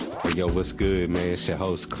Yo, what's good, man? It's your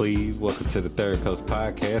host, Cleve. Welcome to the Third Coast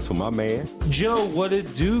Podcast with my man, Joe. What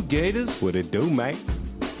it do, Gators? What it do, man?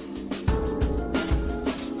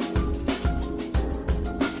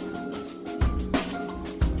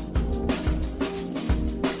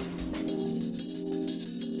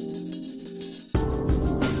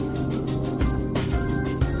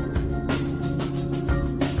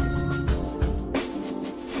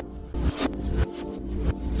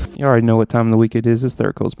 You already know what time of the week it is. It's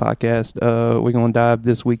Third Coast Podcast. We're going to dive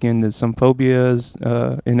this weekend into some phobias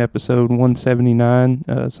in episode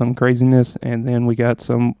 179, some craziness, and then we got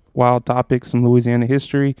some wild topics, some Louisiana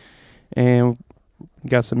history, and we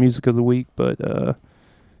got some music of the week. But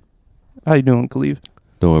how you doing, Cleve?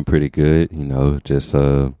 Doing pretty good, just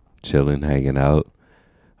chilling, hanging out.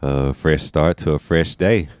 Fresh start to a fresh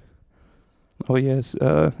day. Oh, yes.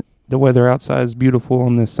 The weather outside is beautiful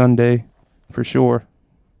on this Sunday, for sure.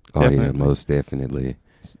 Oh, Definitely. yeah, most definitely.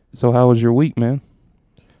 So how was your week, man?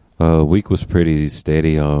 Week was pretty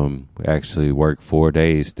steady. Actually worked 4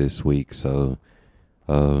 days this week, so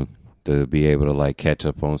to be able to catch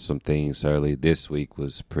up on some things early this week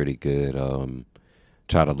was pretty good.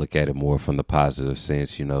 Try to look at it more from the positive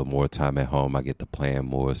sense, more time at home. I get to plan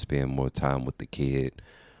more, spend more time with the kid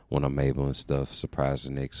when I'm able and stuff. Surprise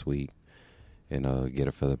her next week and get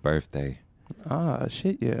her for the birthday. Ah,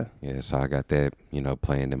 shit, yeah. Yeah, so I got that,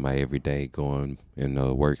 planned in my everyday going in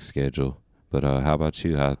the work schedule. But how about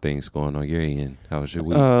you? How are things going on your end? How was your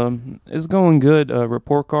week? It's going good.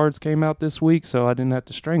 Report cards came out this week, so I didn't have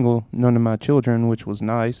to strangle none of my children, which was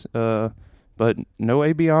nice. But no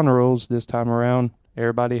AB honor rolls this time around.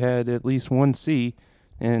 Everybody had at least one C.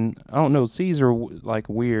 And I don't know, C's are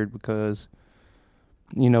weird because,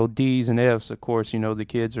 D's and F's, of course, the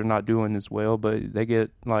kids are not doing as well, but they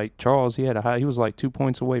get Charles, he was 2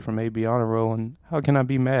 points away from AB honor roll, and how can I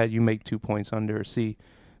be mad? You make 2 points under a C.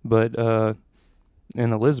 But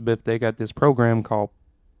in Elizabeth, they got this program called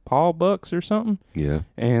Paul Bucks or something. Yeah.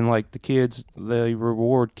 And the kids, they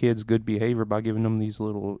reward kids good behavior by giving them these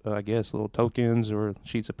little tokens or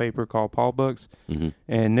sheets of paper called Paul Bucks. Mm-hmm.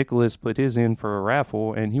 And Nicholas put his in for a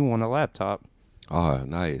raffle, and he won a laptop. Oh,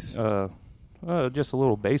 nice. Just a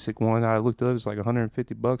little basic one. I looked it up, it's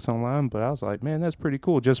 $150 online, but I was like, man, that's pretty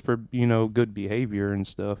cool just for, good behavior and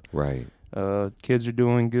stuff. Right. Kids are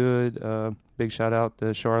doing good. Big shout out to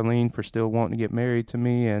Charlene for still wanting to get married to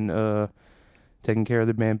me and taking care of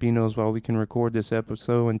the Bambinos while we can record this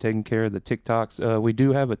episode and taking care of the TikToks. We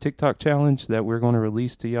do have a TikTok challenge that we're going to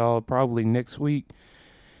release to y'all probably next week.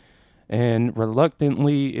 And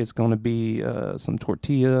reluctantly, it's going to be some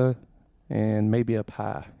tortilla and maybe a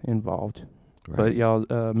pie involved. Right. But y'all,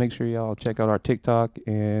 make sure y'all check out our TikTok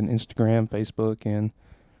and Instagram, Facebook, and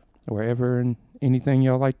wherever and anything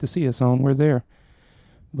y'all like to see us on, we're there.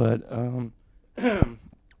 But,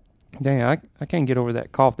 dang, I can't get over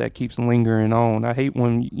that cough that keeps lingering on. I hate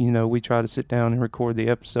when, we try to sit down and record the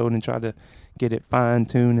episode and try to get it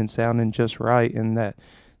fine-tuned and sounding just right, and that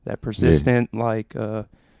persistent,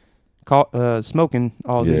 smoking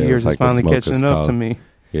all the years is finally catching up to me.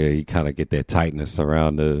 Yeah, you kind of get that tightness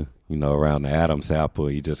around the, around the Adam's apple.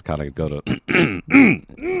 You just kind of go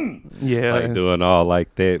to, yeah, doing all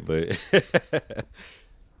like that. But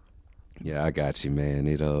yeah, I got you, man.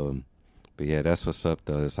 But yeah, that's what's up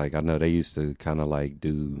though. It's I know they used to kind of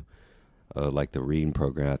do, the reading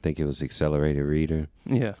program. I think it was Accelerated Reader.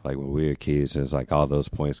 Yeah, when we were kids, and it's all those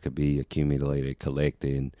points could be accumulated,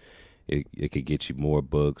 collected, and it could get you more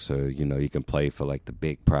books, or you can play for the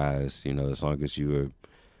big prize. As long as you were,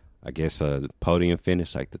 I guess, podium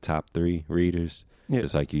finish, the top 3 readers. Yeah.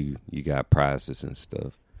 It's you got prizes and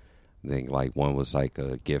stuff. I think one was a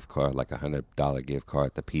gift card, $100 gift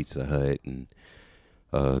card to Pizza Hut, and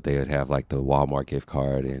they would have the Walmart gift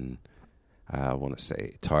card, and I want to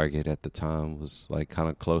say Target at the time was kind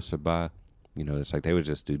of closer by. It's they would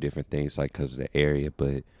just do different things because of the area,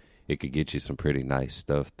 but it could get you some pretty nice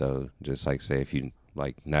stuff though. Just say if you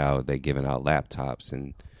now they giving out laptops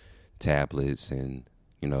and tablets and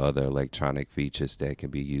other electronic features that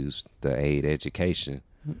can be used to aid education.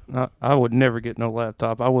 I would never get no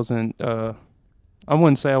laptop. I wasn't. I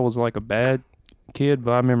wouldn't say I was a bad kid,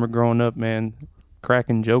 but I remember growing up, man,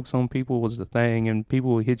 cracking jokes on people was the thing, and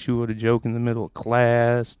people would hit you with a joke in the middle of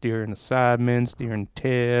class, during assignments, during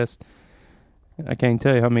tests. I can't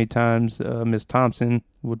tell you how many times Miss Thompson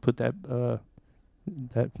would put that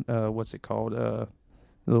what's it called,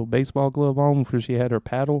 little baseball glove on before she had her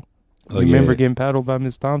paddle. Remember getting paddled by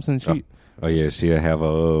Miss Thompson? Oh yeah, she'll have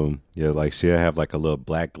a she'll have a little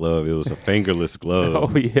black glove. It was a fingerless glove.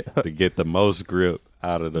 Oh yeah, to get the most grip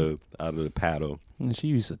out of the paddle. And she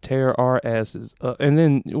used to tear our asses. And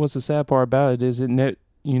then what's the sad part about it is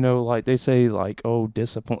you know, like they say, like, oh,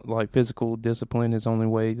 discipline, like physical discipline is the only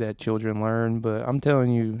way that children learn. But I'm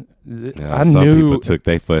telling you, I some knew. people took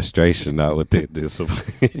their frustration out with their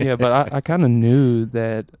discipline. Yeah, but I kind of knew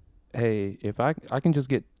that, hey, if I can just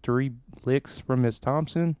get 3 licks from Miss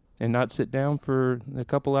Thompson and not sit down for a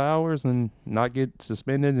couple of hours and not get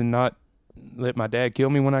suspended and not let my dad kill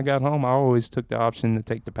me when I got home, I always took the option to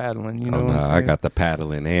take the paddling. You know what I'm saying? I got the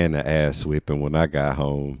paddling and the ass whipping when I got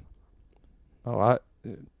home. Oh, I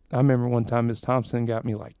remember one time Miss Thompson got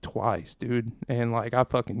me like twice, dude, and like I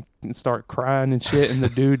fucking start crying and shit. And the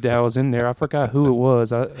dude that was in there, I forgot who it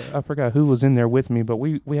was. I forgot who was in there with me, but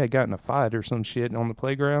we had gotten a fight or some shit on the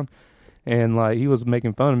playground. And, like, he was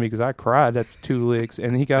making fun of me because I cried at the 2 licks.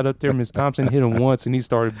 And he got up there, Miss Thompson hit him once, and he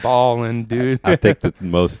started bawling, dude. I think the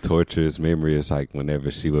most torturous memory is, like,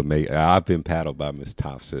 whenever she would make... I've been paddled by Miss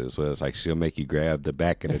Thompson as well. It's like she'll make you grab the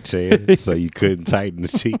back of the chair so you couldn't tighten the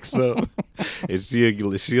cheeks up.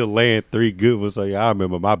 And she'll land 3 good ones. So, I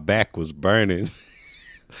remember my back was burning.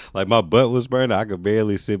 Like, my butt was burning. I could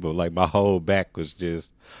barely sit, but, like, my whole back was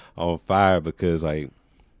just on fire because, like,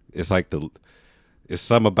 it's like it's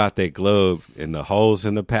something about that glove and the holes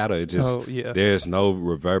in the paddle. It just, there's no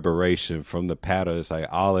reverberation from the paddle. It's like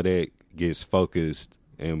all of that gets focused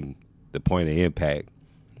in the point of impact.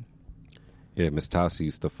 Yeah, Miss Thompson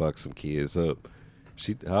used to fuck some kids up.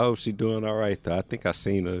 She doing all right though. I think I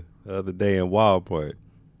seen her the other day in Walmart.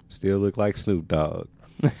 Still look like Snoop Dogg.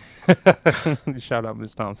 Shout out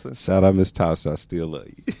Miss Thompson. Shout out Miss Thompson. I still love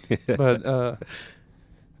you. But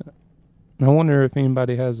I wonder if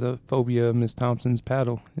anybody has a phobia of Miss Thompson's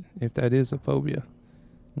paddle, if that is a phobia.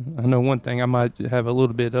 I know one thing, I might have a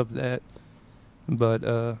little bit of that.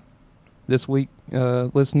 But this week,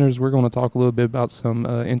 listeners, we're going to talk a little bit about some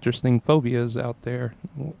interesting phobias out there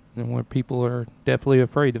and where people are definitely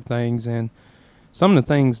afraid of things. And some of the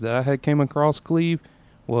things that I had came across, Cleve,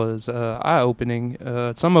 was eye-opening.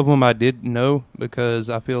 Some of them I did know because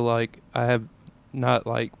I feel like I have not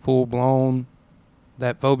like full-blown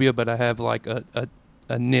that phobia, but I have like a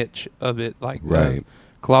niche of it, like right.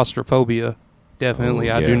 Claustrophobia. Definitely,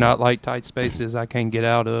 yeah. I do not like tight spaces. I can't get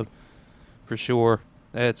out of, for sure.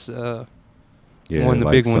 That's one of the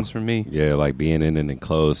big ones for me. Yeah, like being in an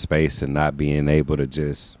enclosed space and not being able to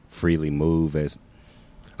just freely move it's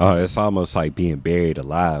almost like being buried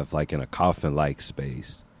alive, like in a coffin-like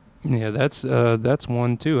space. Yeah, that's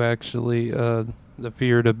one too. Actually, the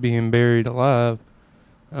fear of being buried alive.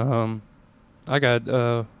 I got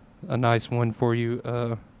a nice one for you.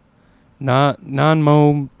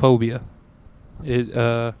 Non-mophobia.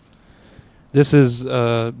 This is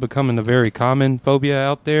becoming a very common phobia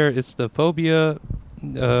out there. It's the phobia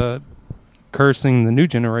cursing the new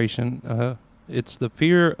generation. It's the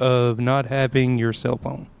fear of not having your cell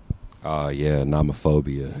phone. Yeah,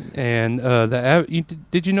 nomophobia. And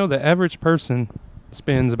did you know the average person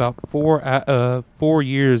spends about 4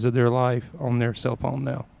 years of their life on their cell phone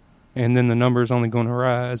now? And then the number is only going to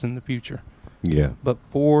rise in the future. Yeah. But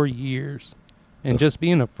 4 years. And just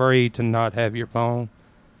being afraid to not have your phone.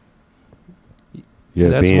 Yeah,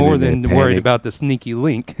 that's more than worried about the sneaky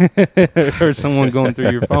link or someone going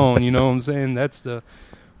through your phone. You know what I'm saying? That's the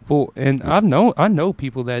full. And I know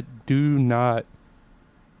people that do not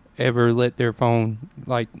ever let their phone,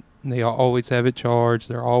 like, they always have it charged.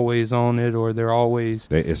 They're always on it, or they're always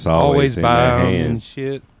it's always in their hand and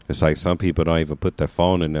shit. It's like some people don't even put their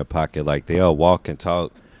phone in their pocket. Like, they'll walk and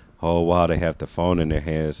talk whole while they have the phone in their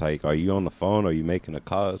hands. Like, are you on the phone? Or are you making a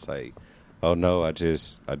call? It's like, oh no, I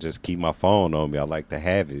just keep my phone on me. I like to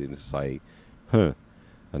have it. And it's like, I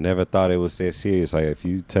never thought it was that serious. Like, if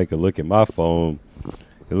you take a look at my phone,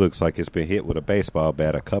 it looks like it's been hit with a baseball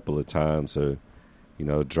bat a couple of times, or,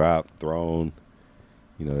 dropped, thrown.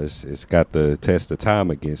 It's got the test of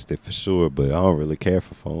time against it for sure, but I don't really care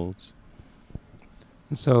for phones.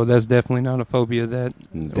 So that's definitely not a phobia that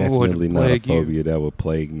definitely would not a plague phobia you. that would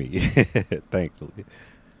plague me, thankfully.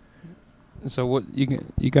 So what you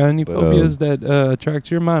got any phobias that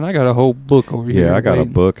attract your mind? I got a whole book over here. Yeah, I got a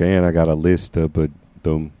book and I got a list of, but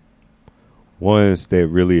the ones that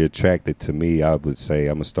really attracted to me, I would say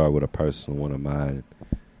I'm gonna start with a personal one of mine,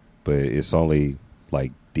 but it's only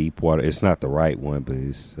like deep water. It's not the right one, but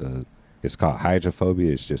it's called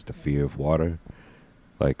hydrophobia. It's just the fear of water.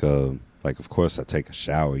 Like, of course, I take a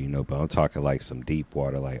shower, but I'm talking like some deep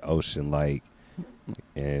water, like ocean-like,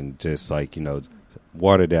 and just like,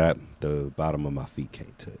 water that the bottom of my feet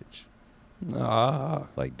can't touch.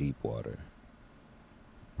 Like deep water.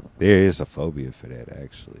 There is a phobia for that,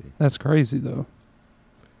 actually. That's crazy, though.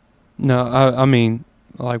 No, I mean,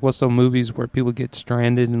 like, what's those movies where people get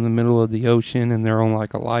stranded in the middle of the ocean and they're on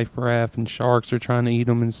like a life raft and sharks are trying to eat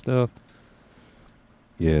them and stuff?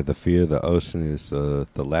 Yeah, the fear of the ocean is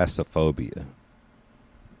thalassophobia.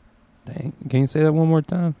 Dang, can you say that one more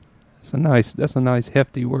time? That's a nice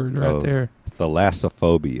hefty word right there.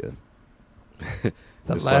 Thalassophobia.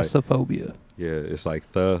 Thalassophobia. Yeah, it's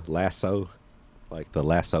like the lasso, like the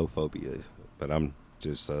lassophobia. But I'm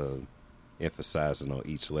just emphasizing on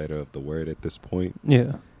each letter of the word at this point.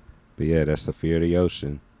 Yeah. But yeah, that's the fear of the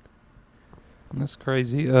ocean. That's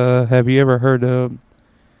crazy. Have you ever heard of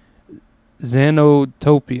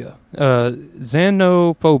xenophobia?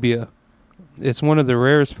 Xenophobia. It's one of the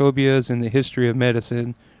rarest phobias in the history of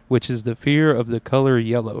medicine, which is the fear of the color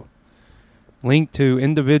yellow. Linked to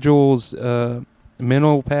individuals'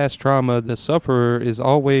 mental past trauma, the sufferer is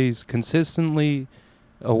always consistently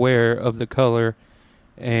aware of the color,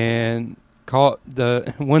 and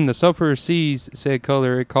when the sufferer sees said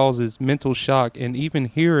color, it causes mental shock, and even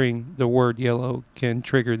hearing the word yellow can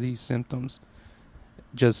trigger these symptoms.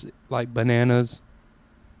 Just like bananas,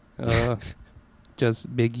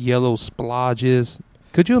 just big yellow splodges.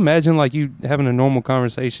 Could you imagine like you having a normal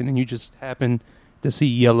conversation and you just happen to see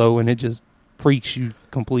yellow and it just freaks you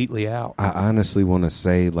completely out? I honestly want to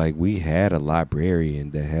say, like, we had a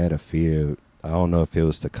librarian that had a fear. I don't know if it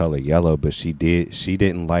was the color yellow, but she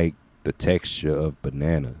didn't like the texture of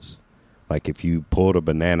bananas. Like, if you pulled a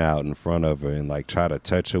banana out in front of her and like try to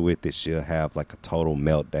touch her with it, she'll have like a total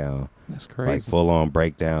meltdown. That's crazy. Like full on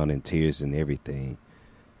breakdown and tears and everything.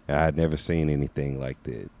 And I had never seen anything like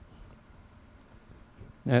that.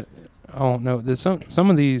 I don't know. There's some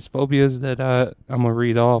of these phobias that I'm gonna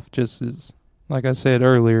read off. Just as, like I said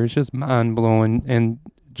earlier, it's just mind blowing, and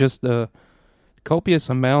just the copious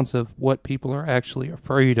amounts of what people are actually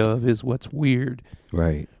afraid of is what's weird.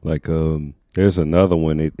 Right. Like there's another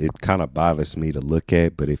one. It kind of bothers me to look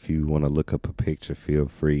at, but if you want to look up a picture, feel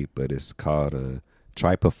free. But it's called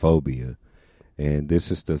trypophobia. And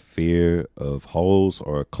this is the fear of holes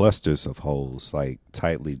or clusters of holes, like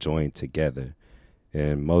tightly joined together.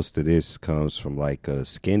 And most of this comes from like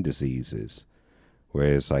skin diseases,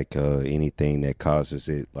 whereas like anything that causes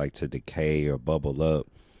it like to decay or bubble up,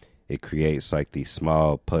 it creates like these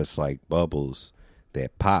small pus-like bubbles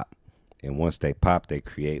that pop. And once they pop, they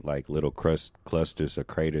create like little clusters or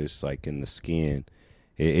craters like in the skin.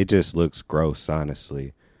 It just looks gross,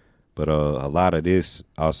 honestly. But a lot of this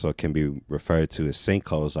also can be referred to as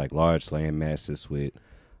sinkholes, like large land masses with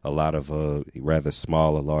a lot of rather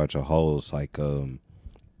small or larger holes. Like I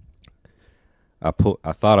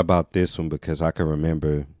thought about this one because I can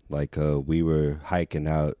remember like we were hiking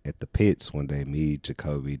out at the pits one day, me,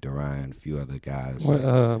 Jacoby, Dorian, a few other guys.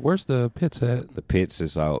 Where's the pits at? The pits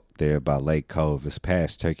is out there by Lake Cove. It's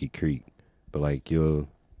past Turkey Creek, but like you'll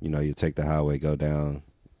take the highway, go down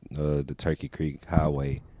the Turkey Creek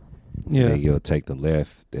Highway. Yeah. And then you'll take the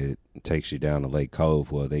left that takes you down to Lake Cove.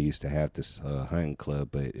 Well, they used to have this hunting club,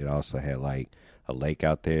 but it also had like a lake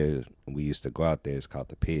out there. We used to go out there. It's called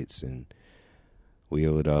the Pits, and we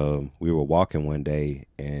were walking one day,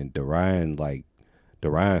 and Dorian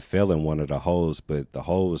fell in one of the holes, but the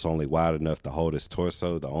hole was only wide enough to hold his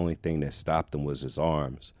torso. The only thing that stopped him was his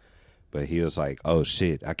arms. But he was like, "Oh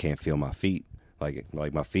shit, I can't feel my feet. Like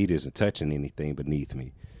my feet isn't touching anything beneath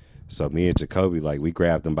me." So me and Jacoby, like, we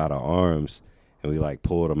grabbed him by the arms and we like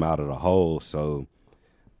pulled him out of the hole. So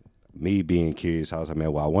me being curious, I was like,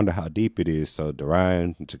 man, well, I wonder how deep it is. So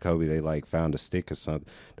Dorian and Jacoby, they like found a stick or something.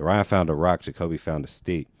 Dorian found a rock, Jacoby found a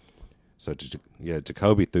stick. So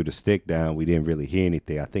Jacoby threw the stick down. We didn't really hear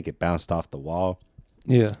anything. I think it bounced off the wall.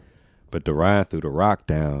 Yeah. But Dorian threw the rock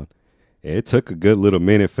down. And it took a good little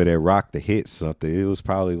minute for that rock to hit something. It was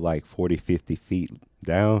probably like 40, 50 feet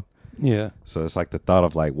down. Yeah. So it's like the thought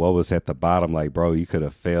of like what was at the bottom, like, bro, you could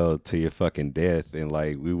have fell to your fucking death and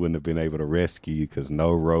like we wouldn't have been able to rescue you because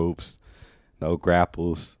no ropes, no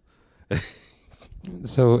grapples.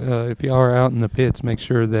 So if y'all are out in the pits, make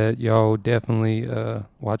sure that y'all definitely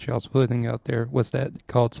watch y'all's footing out there. What's that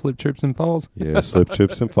called? Slip, trips, and falls? Yeah, slip,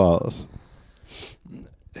 trips, and falls.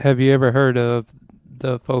 Have you ever heard of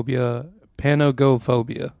the phobia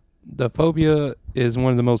panagophobia? The phobia is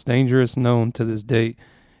one of the most dangerous known to this date.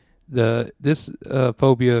 This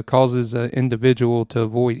phobia causes an individual to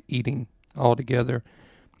avoid eating altogether,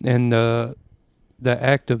 and the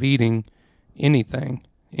act of eating anything,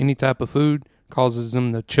 any type of food, causes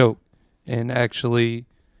them to choke, and actually,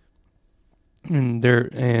 and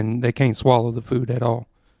they can't swallow the food at all.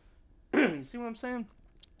 You see what I'm saying?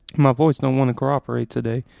 My voice don't want to cooperate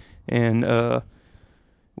today, and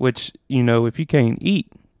which if you can't eat,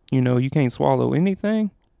 you can't swallow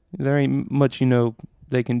anything. There ain't much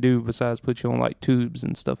they can do besides put you on like tubes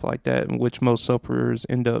and stuff like that, in which most sufferers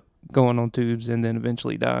end up going on tubes and then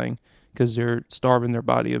eventually dying because they're starving their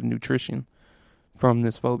body of nutrition from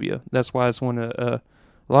this phobia. That's why it's a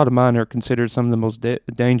lot of mine are considered some of the most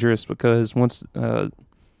dangerous, because once,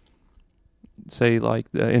 say,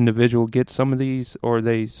 like the individual gets some of these, or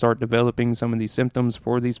they start developing some of these symptoms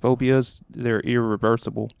for these phobias, they're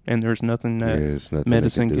irreversible, and there's nothing that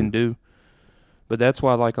medicine can do. But that's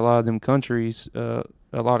why, like, a lot of them countries, a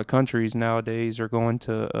lot of countries nowadays are going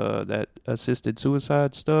to that assisted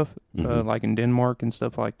suicide stuff, like in Denmark and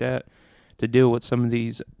stuff like that, to deal with some of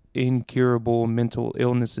these incurable mental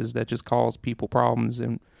illnesses that just cause people problems.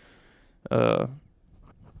 And but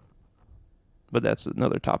that's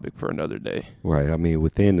another topic for another day. Right. I mean,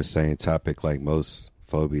 within the same topic, like most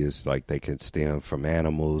phobias, like they can stem from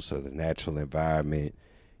animals or the natural environment,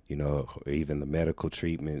 you know, or even the medical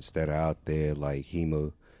treatments that are out there, like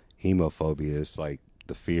hemophobia is like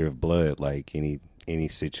the fear of blood, like any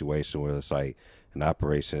situation where it's like an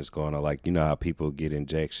operation is going on, like, you know how people get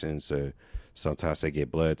injections or sometimes they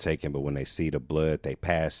get blood taken, but when they see the blood, they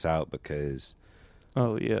pass out because.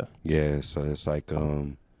 Oh, yeah. Yeah. So it's like,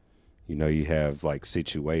 you know, you have like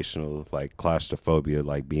situational, like claustrophobia,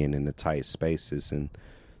 like being in the tight spaces and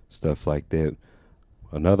stuff like that.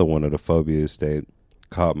 Another one of the phobias that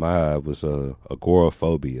caught my eye was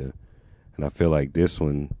agoraphobia. And I feel like this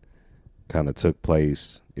one kind of took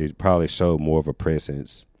place. It probably showed more of a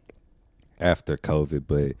presence after COVID,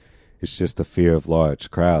 but it's just the fear of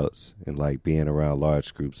large crowds and like being around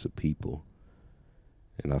large groups of people.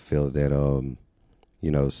 And I feel that,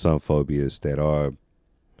 you know, some phobias that are,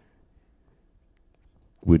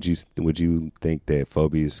 would you think that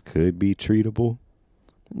phobias could be treatable?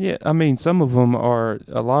 Yeah, I mean, some of them are,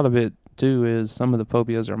 a lot of it too is some of the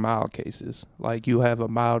phobias are mild cases. Like you have a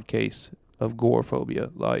mild case of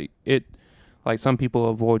agoraphobia. Like some people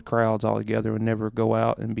avoid crowds altogether and never go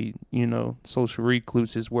out and be, you know, social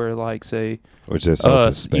recluses, where like, say, or just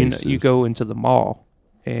open spaces. You go into the mall,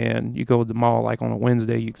 and you go to the mall like on a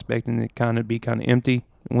Wednesday, you expecting it kind of be kind of empty.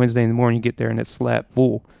 Wednesday in the morning you get there and it's slap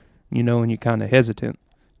full, you know, and you're kind of hesitant.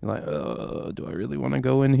 You're like, do I really want to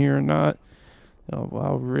go in here or not? Oh, well,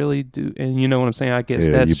 I really do. And you know what I'm saying? I guess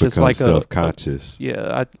that's just like self-conscious.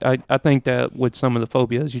 I think that with some of the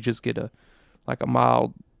phobias, you just get a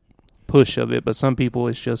mild push of it. But some people,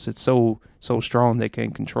 it's so strong they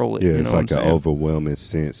can't control it. Yeah, you know it's like an overwhelming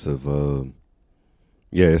sense of,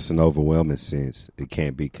 it's an overwhelming sense. It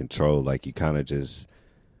can't be controlled. Like you kind of just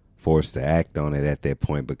forced to act on it at that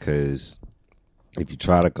point, because if you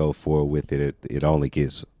try to go forward with it, it only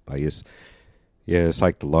gets like it's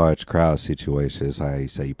like the large crowd situation. It's how you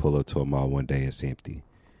say you pull up to a mall one day, it's empty.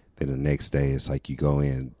 Then the next day, it's like you go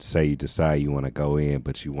in, say you decide you want to go in,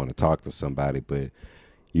 but you want to talk to somebody, but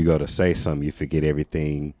you go to say something, you forget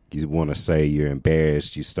everything you want to say, you're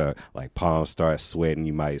embarrassed, you start, like, palms start sweating,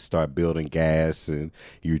 you might start building gas, and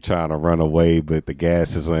you're trying to run away, but the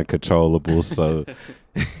gas is uncontrollable, so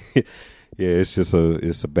yeah, it's just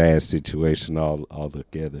a bad situation all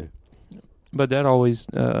together. But that always,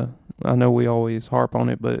 I know we always harp on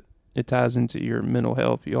it, but it ties into your mental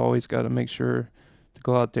health. You always got to make sure to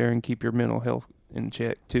go out there and keep your mental health in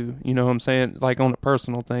check too. You know what I'm saying? Like on a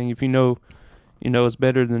personal thing, if you know, it's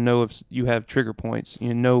better to know if you have trigger points.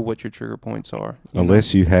 You know what your trigger points are.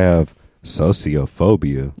 Unless you have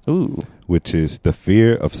sociophobia, which is the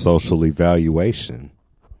fear of social evaluation.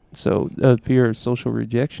 So fear of social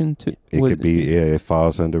rejection too? It could be, it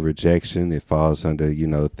falls under rejection. It falls under,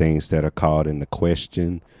 things that are called into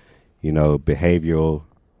question, behavioral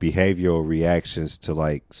reactions to,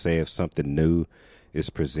 like, say if something new is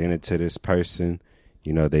presented to this person,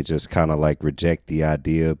 they just kind of like reject the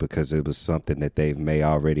idea because it was something that they may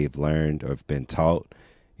already have learned or have been taught.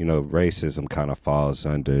 Racism kind of falls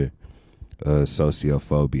under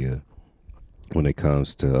sociophobia when it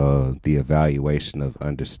comes to the evaluation of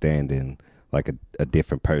understanding, like, a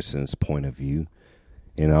different person's point of view.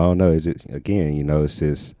 And I don't know, it's just, again,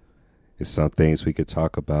 it's some things we could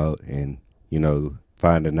talk about, and,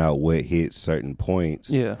 finding out what hits certain points.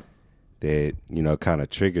 Yeah. That, kind of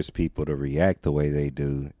triggers people to react the way they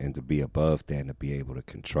do, and to be above that and to be able to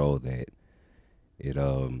control that.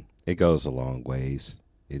 It goes a long ways.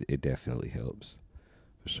 It definitely helps,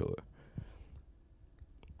 for sure.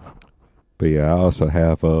 But yeah, I also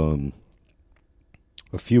have a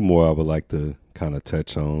few more I would like to kind of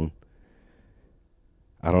touch on.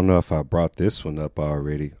 I don't know if I brought this one up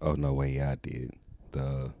already. Oh, no way, yeah, I did.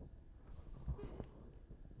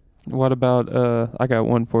 What about, I got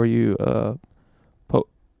one for you,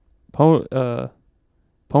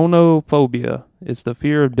 ponophobia. It's the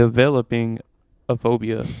fear of developing a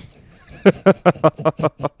phobia.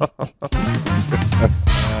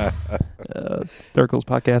 Third Coast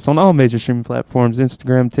Podcast on all major streaming platforms,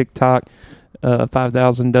 Instagram, TikTok,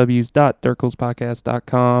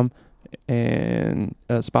 5000ws.thurkelspodcast.com, and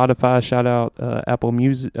Spotify. Shout out Apple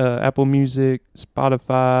Music,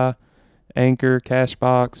 Spotify, Anchor,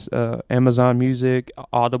 Cashbox, Amazon Music,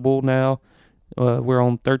 Audible now. We're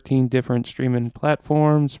on 13 different streaming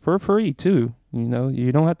platforms for free too. You know,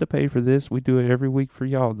 you don't have to pay for this. We do it every week for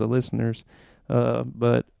y'all, the listeners.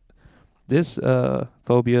 But this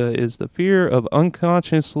phobia is the fear of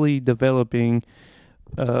unconsciously developing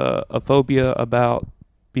a phobia about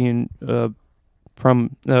being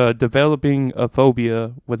developing a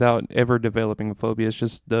phobia without ever developing a phobia. It's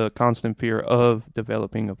just the constant fear of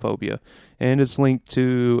developing a phobia, and it's linked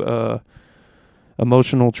to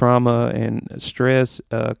emotional trauma and stress.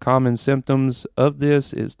 Common symptoms of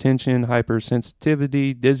this is tension,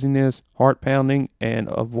 hypersensitivity, dizziness, heart pounding, and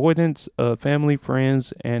avoidance of family,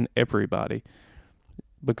 friends, and everybody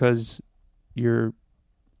because you're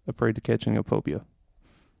afraid of catching a phobia,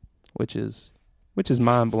 which is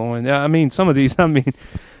mind blowing. I mean, some of these. I mean,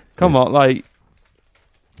 come on, like.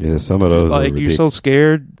 Yeah, some of those. Like you're so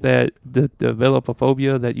scared that to develop a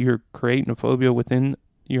phobia that you're creating a phobia within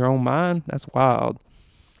your own mind. That's wild.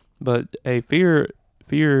 But a fear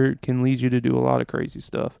can lead you to do a lot of crazy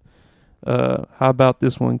stuff. How about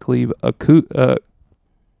this one, Cleve?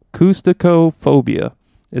 Acousticophobia.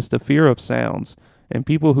 It's the fear of sounds, and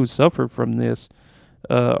people who suffer from this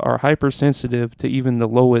are hypersensitive to even the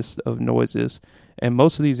lowest of noises. And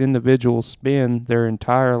most of these individuals spend their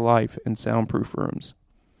entire life in soundproof rooms.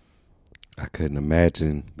 I couldn't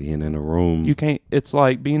imagine being in a room. You can't. It's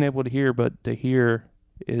like being able to hear, but to hear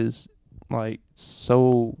is like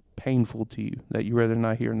so painful to you that you rather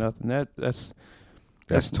not hear nothing. That's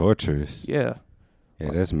torturous. Yeah.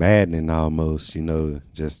 Yeah, that's maddening almost. You know,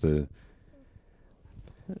 just I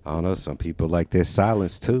don't know. Some people like their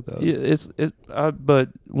silence too, though. Yeah, but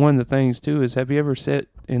one of the things too is, have you ever sat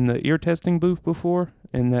in the ear testing booth before?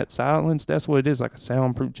 And that silence, that's what it is, like a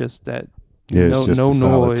soundproof. Just that. Yeah, it's just the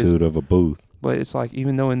solitude of a booth. But it's like,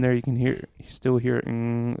 even though in there you can still hear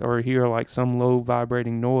or hear like some low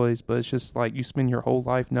vibrating noise, but it's just like you spend your whole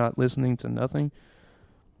life not listening to nothing.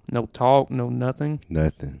 No talk, no nothing.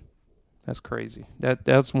 Nothing. That's crazy.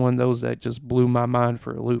 That's one of those that just blew my mind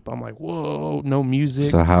for a loop. I'm like, whoa, no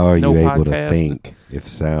music. So how are you able podcast to think if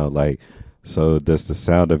sound like, so does the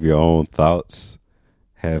sound of your own thoughts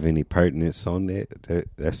have any pertinence on that?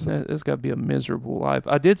 That's got to be a miserable life.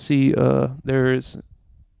 I did see there is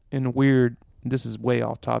in a weird, this is way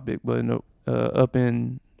off topic, but up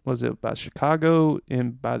in, was it by Chicago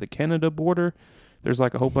and by the Canada border, there's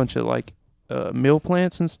like a whole bunch of like mill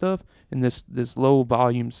plants and stuff, and this low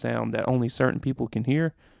volume sound that only certain people can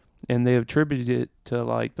hear, and they attributed it to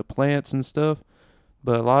like the plants and stuff,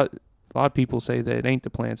 but a lot of people say that it ain't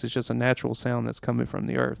the plants, it's just a natural sound that's coming from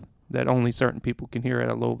the earth that only certain people can hear at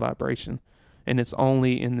a low vibration. And it's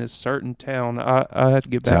only in this certain town. I have to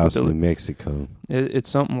get back Taos, New Mexico. It's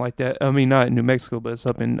something like that. I mean, not in New Mexico, but it's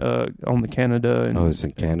up in on the Canada. And, it's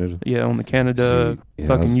in Canada? Yeah, on the Canada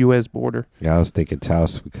U.S. border. Yeah, I was thinking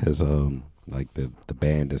Taos because like the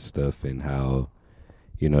band and stuff, and how,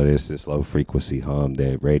 you know, there's this low frequency hum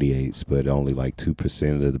that radiates, but only like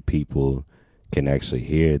 2% of the people can actually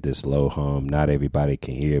hear this low hum. Not everybody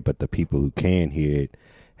can hear it, but the people who can hear it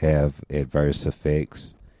have adverse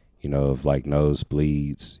effects, you know, of like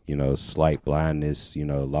nosebleeds, you know, slight blindness, you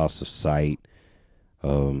know, loss of sight.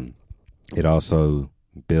 It also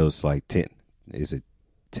builds like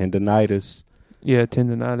tendinitis? Yeah,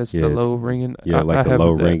 tendinitis, the low ringing. Yeah, like the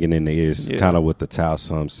low ringing in the ears. Kind of what the Taos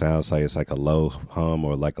hum sounds like. It's like a low hum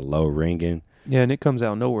or like a low ringing. Yeah, and it comes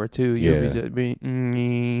out nowhere too. And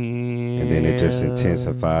then it just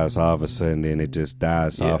intensifies all of a sudden, then it just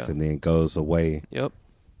dies off and then goes away. Yep.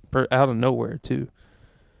 Out of nowhere too.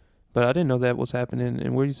 But I didn't know that was happening.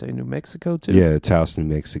 And where do you say, New Mexico too? Yeah, Taos, New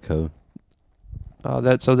Mexico.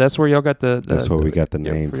 So that's where y'all got the that's where we got the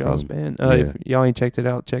name for from. Y'all's band. If y'all ain't checked it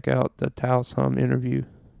out, check out the Taos Hum interview.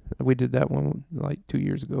 We did that one like 2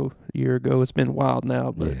 years ago, a year ago. It's been wild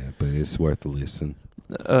now, but yeah, but it's worth a listen.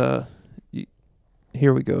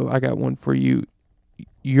 Here we go. I got one for you.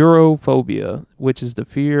 Urophobia, which is the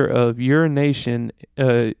fear of urination.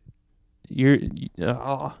 It's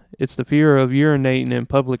the fear of urinating in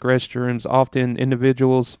public restrooms. Often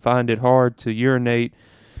individuals find it hard to urinate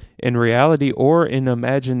in reality or in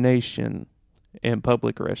imagination in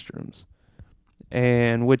public restrooms,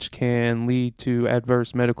 and which can lead to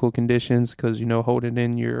adverse medical conditions because, you know, holding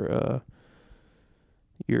in your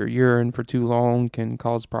urine for too long can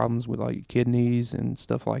cause problems with like kidneys and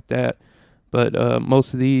stuff like that. But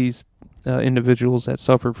most of these individuals that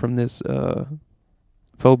suffer from this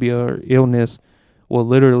phobia or illness will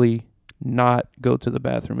literally not go to the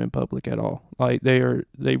bathroom in public at all. Like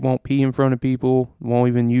they won't pee in front of people, won't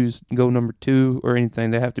even use go number 2 or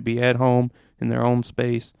anything. They have to be at home in their own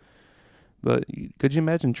space. But could you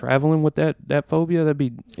imagine traveling with that phobia? That'd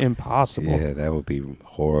be impossible. Yeah, that would be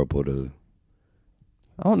horrible to.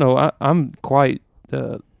 I don't know. I'm quite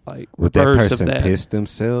like would that reverse person of that. piss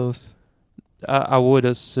themselves? I would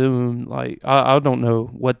assume like I don't know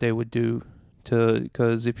what they would do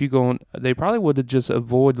because if you go on, they probably would have just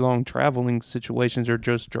avoid long traveling situations or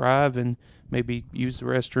just drive and maybe use the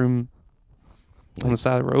restroom on the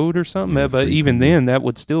side of the road or something. Yeah, but even then, that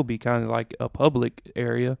would still be kind of like a public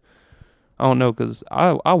area. I don't know because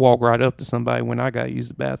I walk right up to somebody when I got to use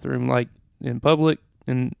the bathroom, like in public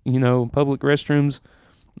and public restrooms.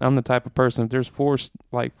 I'm the type of person, if there's four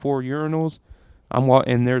urinals,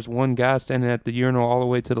 and there's one guy standing at the urinal all the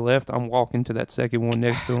way to the left, I'm walking to that second one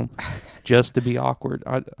next to him just to be awkward.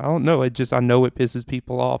 I don't know. I know it pisses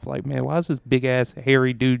people off. Like, man, why is this big ass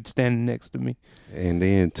hairy dude standing next to me? And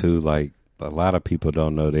then too, like, a lot of people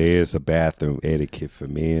don't know there is a bathroom etiquette for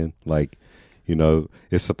men. Like,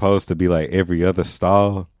 it's supposed to be like every other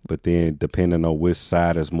stall, but then depending on which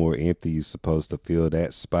side is more empty, you're supposed to fill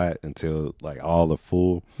that spot until like all are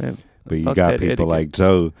full. Man, but you got people etiquette. like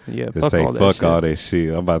Joe that say, fuck all that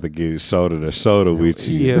shit. I'm about to get shoulder to shoulder with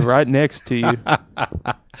you. Yeah, right next to you.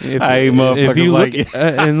 If you like look,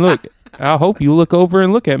 and look, I hope you look over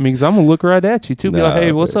and look at me because I'm going to look right at you too. Be like,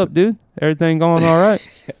 hey, what's up, dude? Everything going all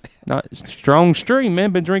right? Not strong stream,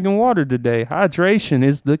 man. Been drinking water today. Hydration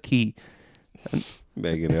is the key.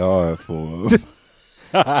 Making it hard for him.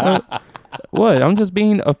 What? I'm just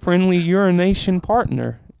being a friendly urination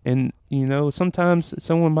partner. And, sometimes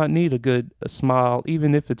someone might need a smile,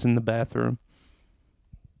 even if it's in the bathroom.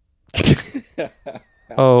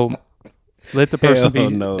 Let the person be,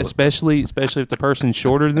 no. especially if the person's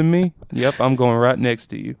shorter than me. Yep, I'm going right next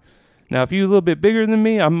to you. Now, if you're a little bit bigger than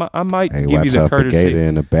me, I might give you the courtesy. Gator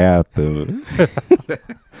in the bathroom.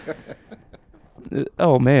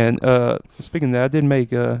 Oh man! Speaking of that, I did make.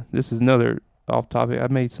 This is another off topic. I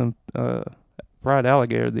made some fried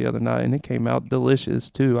alligator the other night, and it came out delicious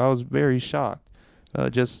too. I was very shocked.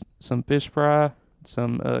 Just some fish fry,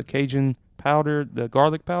 some Cajun powder, the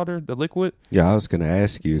garlic powder, the liquid. Yeah, I was gonna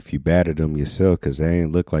ask you if you battered them yourself because they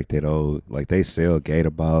ain't look like that old. Like they sell gator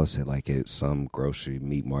balls at some grocery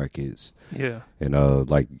meat markets. Yeah. And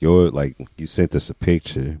you sent us a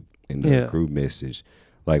picture in the group message.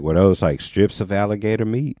 Like, were those like strips of alligator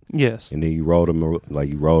meat? Yes. And then you rolled them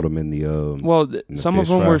in the some of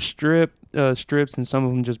them were strips, and some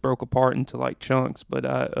of them just broke apart into like chunks.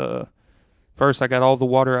 But first I got all the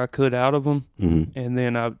water I could out of them, and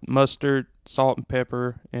then I mustard, salt, and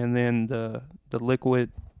pepper, and then the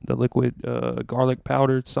liquid garlic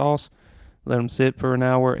powdered sauce. Let them sit for an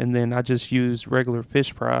hour, and then I just used regular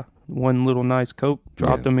fish fry, one little nice coat,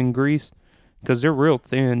 dropped them in grease. Because they're real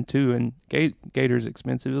thin, too, and Gator's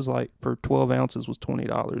expensive. It was like, for 12 ounces was $20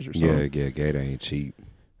 or something. Yeah, Gator ain't cheap.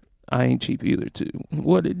 I ain't cheap either, too.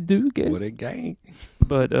 What it do, guess? What it gang?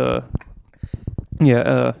 But, I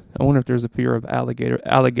wonder if there's a fear of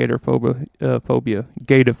alligator phobia,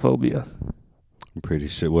 gator phobia. I'm pretty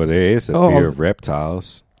sure. Well, there is a fear of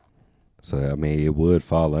reptiles. So, I mean, it would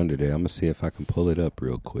fall under there. I'm going to see if I can pull it up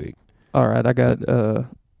real quick. All right, I got...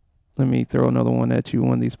 Let me throw another one at you.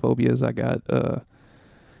 One of these phobias I got.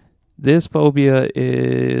 This phobia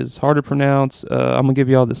is hard to pronounce. I'm going to give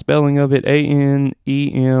you all the spelling of it. Anemophobia.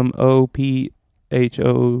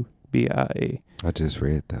 I just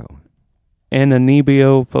read that one.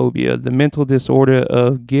 Anemophobia, the mental disorder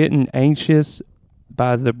of getting anxious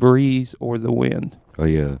by the breeze or the wind. Oh,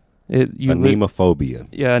 yeah. Anemophobia.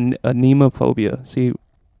 Anemophobia. See,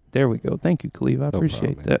 there we go. Thank you, Cleve. I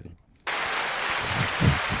appreciate that.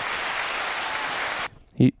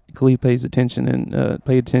 Cleve pays attention and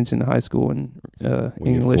paid attention in high school and when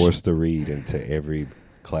English. You're forced to read into every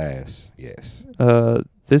class, yes.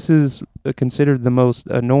 This is considered the most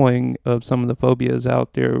annoying of some of the phobias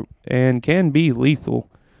out there and can be lethal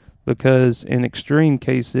because in extreme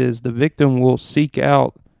cases, the victim will seek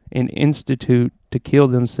out and institute to kill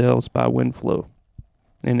themselves by wind flow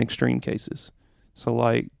in extreme cases. So,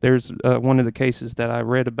 like, there's one of the cases that I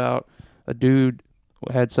read about, a dude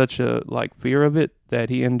had such a fear of it that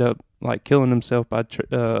he ended up killing himself by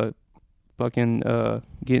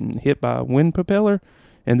getting hit by a wind propeller.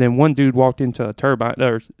 And then one dude walked into a turbine,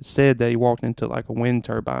 or said that he walked into a wind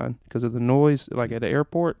turbine because of the noise, at the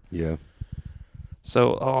airport. Yeah.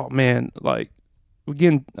 So, oh man, I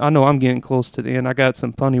know I'm getting close to the end. I got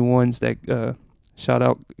some funny ones that shout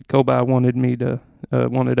out Kobe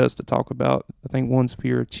wanted us to talk about. I think one's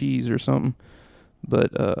fear of cheese or something.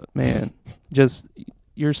 But man, just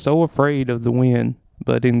you're so afraid of the wind,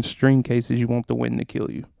 but in extreme cases, you want the wind to kill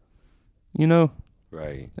you. You know,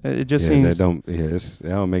 Right. it just seems that don't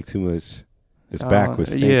make too much. It's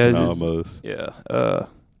backwards thinking almost. Yeah.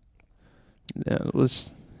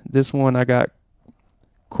 This one I got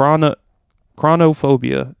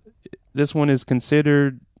chronophobia. This one is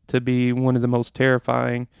considered to be one of the most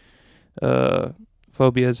terrifying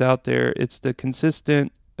phobias out there. It's the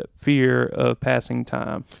consistent fear of passing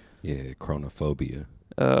time. Yeah, chronophobia.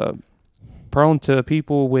 Prone to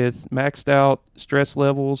people with maxed out stress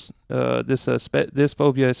levels. This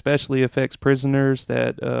phobia especially affects prisoners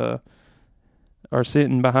that are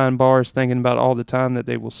sitting behind bars thinking about all the time that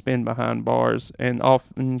they will spend behind bars, and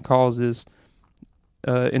often causes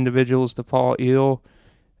individuals to fall ill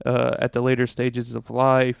at the later stages of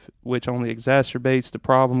life, which only exacerbates the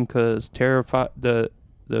problem because the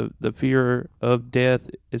fear of death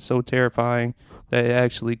is so terrifying that it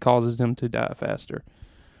actually causes them to die faster,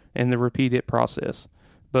 and the repeated process.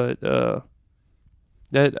 But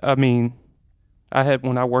when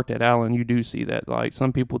I worked at Allen, you do see that, like,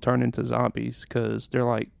 some people turn into zombies because they're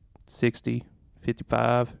like 60,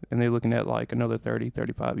 55, and they're looking at like another 30,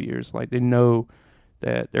 35 years. Like, they know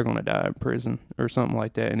that they're going to die in prison or something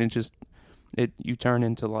like that. And you turn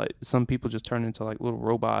into, like, some people just turn into like little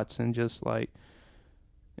robots, and just like,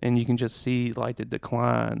 and you can just see like the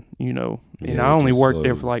decline, you know. And I only worked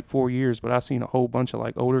there for like 4 years, but I seen a whole bunch of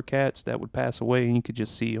like older cats that would pass away, and you could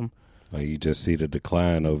just see them. Like, you just see the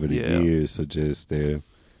decline over the years of just there.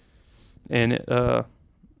 And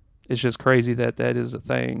it's just crazy that is a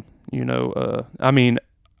thing, you know.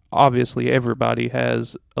 Obviously everybody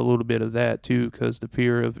has a little bit of that too, because the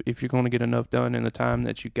fear of if you're going to get enough done in the time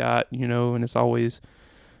that you got, you know, and it's always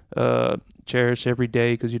cherished every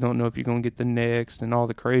day because you don't know if you're going to get the next, and all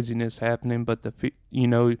the craziness happening. But a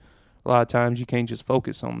lot of times you can't just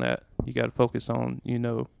focus on that. You got to focus on, you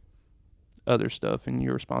know, other stuff and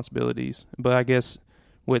your responsibilities. But I guess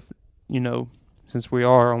with, you know, since we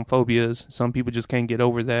are on phobias, some people just can't get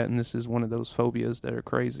over that, and this is one of those phobias that are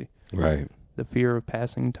crazy. Right. The fear of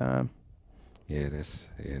passing time. Yeah,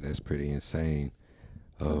 that's pretty insane.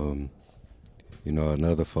 Another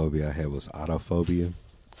phobia I had was autophobia.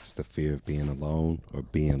 It's the fear of being alone or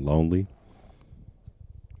being lonely.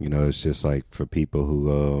 You know, it's just like for people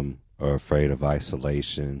who are afraid of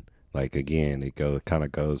isolation. Like, again, it kind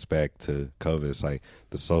of goes back to COVID. It's like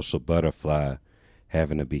the social butterfly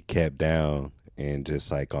having to be kept down and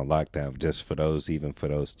just like on lockdown just for those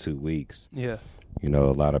 2 weeks. Yeah. You know,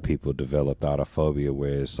 a lot of people developed autophobia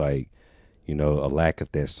where it's like, you know, a lack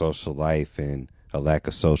of that social life and a lack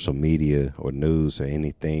of social media or news or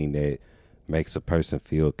anything that makes a person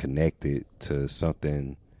feel connected to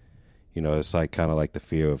something. You know, it's like kind of like the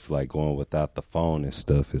fear of like going without the phone and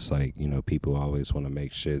stuff. It's like, you know, people always want to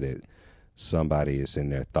make sure that somebody is in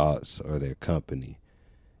their thoughts or their company.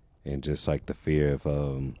 And just like the fear of,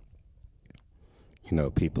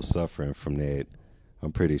 people suffering from that.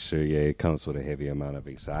 I'm pretty sure, it comes with a heavy amount of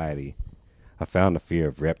anxiety. I found the fear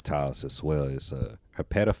of reptiles as well. It's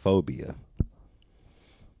herpetophobia.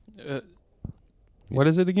 What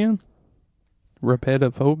is it again?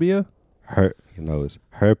 Repetophobia? It's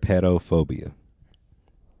herpetophobia.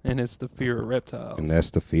 And it's the fear of reptiles. And that's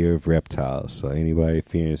the fear of reptiles. So anybody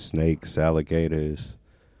fearing snakes, alligators,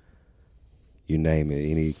 you name it,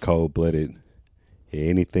 any cold-blooded,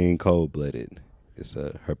 anything cold-blooded, it's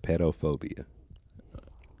a herpetophobia.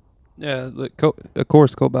 Yeah, of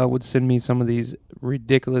course, Cobalt would send me some of these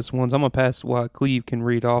ridiculous ones. I'm going to pass while Cleve can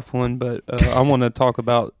read off one, but I want to talk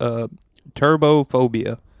about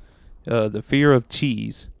turbophobia, the fear of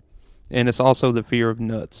cheese, and it's also the fear of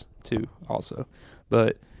nuts, too, also.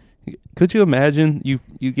 But could you imagine you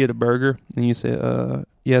get a burger and you say,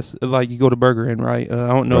 yes, like you go to Burger Inn, right? I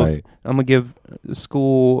don't know. Right. I'm going to give the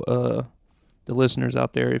school, the listeners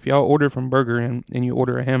out there, if y'all order from Burger Inn and you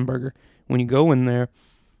order a hamburger, when you go in there,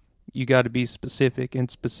 you got to be specific. And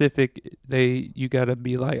specific, you got to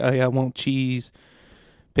be like, hey, I want cheese,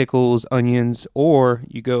 pickles, onions. Or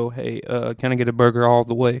you go, hey, can I get a burger all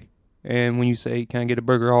the way? And when you say, can I get a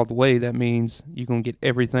burger all the way, that means you're going to get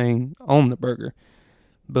everything on the burger.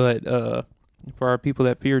 But for our people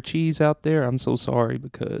that fear cheese out there, I'm so sorry,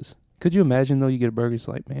 because could you imagine, though, you get a burger, it's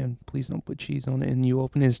like, man, please don't put cheese on it. And you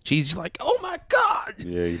open this cheese, you're like, oh, my God.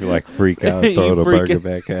 Yeah, you can like freak out, throw the burger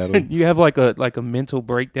back at them. You have like a mental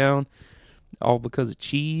breakdown all because of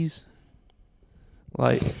cheese.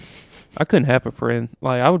 Like, I couldn't have a friend.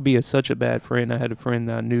 Like, I would be such a bad friend. I had a friend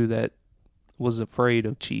that I knew that was afraid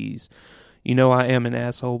of cheese. You know, I am an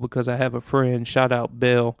asshole because I have a friend, shout out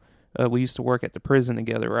Bell. We used to work at the prison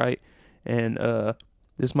together, right? And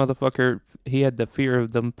This motherfucker, he had the fear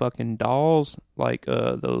of them fucking dolls, like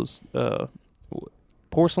those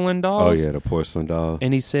porcelain dolls. Oh yeah, the porcelain doll.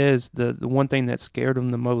 And he says the one thing that scared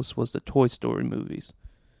him the most was the Toy Story movies,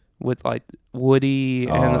 with like Woody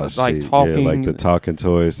and like talking, like the talking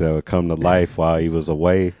toys that would come to life while he was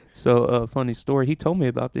away. So, funny story. He told me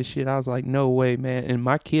about this shit. I was like, no way, man. And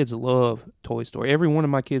my kids love Toy Story. Every one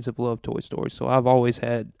of my kids have loved Toy Story. So I've always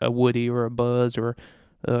had a Woody or a Buzz or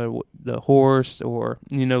the horse or,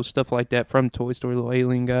 stuff like that from Toy Story, little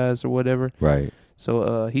alien guys or whatever. Right.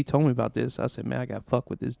 So he told me about this. I said, man, I got to fuck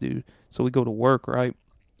with this dude. So we go to work, right?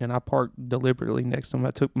 And I parked deliberately next to him.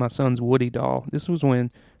 I took my son's Woody doll. This was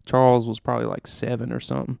when Charles was probably like 7 or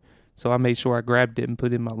something. So I made sure I grabbed it and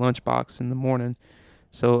put it in my lunchbox in the morning.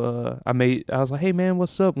 So I was like, hey man,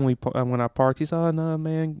 what's up? When I parked, he said, oh no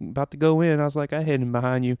man, about to go in. I was like, I heading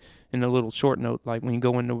behind you. In a little short note, like when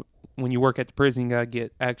you work at the prison, you gotta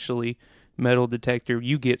get actually metal detector.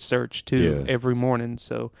 You get searched too every morning.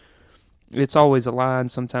 So it's always a line.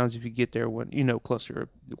 Sometimes if you get there when cluster of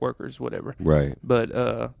workers, whatever. Right.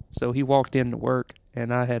 But so he walked in to work,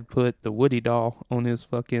 and I had put the Woody doll on his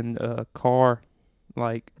fucking car,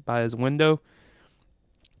 like by his window.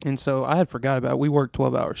 And so I had forgot about it. We worked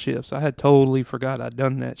 12-hour shifts. I had totally forgot I'd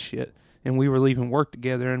done that shit. And we were leaving work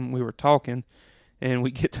together, and we were talking, and we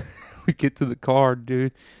get to the car,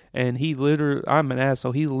 dude. And he literally, I'm an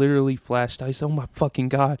asshole. He literally flashed out. He said, "Oh my fucking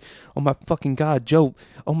god, Joe,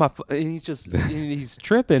 and he's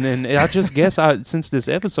tripping." And I just guess since this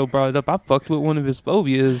episode brought it up, I fucked with one of his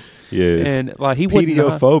phobias. Yes. And like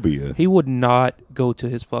pediophobia. He would not go to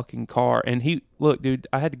his fucking car. And look, dude,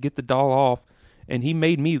 I had to get the doll off. And he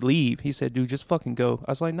made me leave. He said, dude, just fucking go.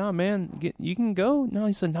 I was like, nah, man, you can go. No,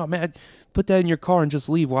 he said, no, man, put that in your car and just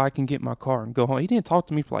leave while I can get my car and go home. He didn't talk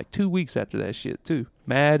to me for like 2 weeks after that shit, too.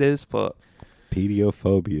 Mad as fuck.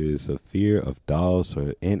 Pediophobia is a fear of dolls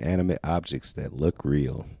or inanimate objects that look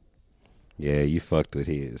real. Yeah, you fucked with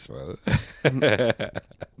his, bro.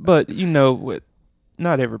 But,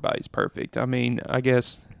 not everybody's perfect. I mean, I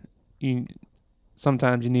guess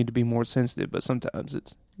sometimes you need to be more sensitive, but sometimes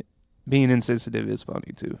being insensitive is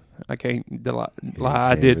funny too. I can't lie.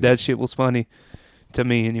 I did that shit was funny to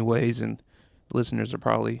me anyways, and listeners are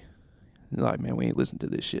probably like, man, we ain't listen to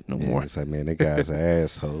this shit no more. It's like, man, that guy's an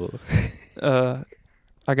asshole. I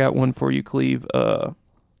got one for you, Cleve.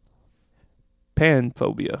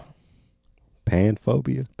 Panphobia.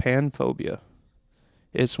 Panphobia? Panphobia.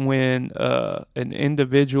 It's when an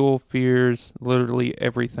individual fears literally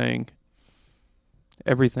everything.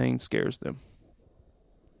 Everything scares them.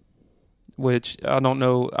 Which, I don't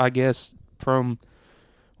know, I guess from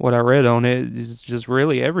what I read on it, is just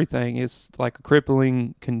really everything. It's like a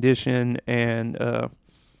crippling condition, and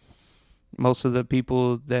most of the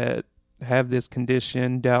people that have this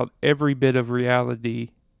condition doubt every bit of reality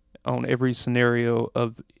on every scenario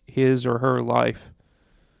of his or her life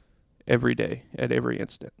every day, at every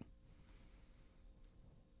instant.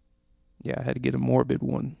 Yeah, I had to get a morbid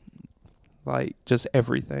one. Like, just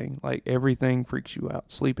everything. Like, everything freaks you out.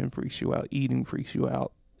 Sleeping freaks you out. Eating freaks you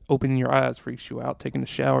out. Opening your eyes freaks you out. Taking a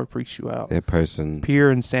shower freaks you out. That person...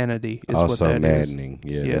 Pure insanity is what that also maddening.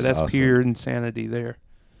 is. Yeah, that's awesome. Pure insanity there.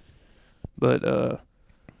 But,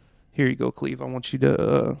 here you go, Cleve. I want you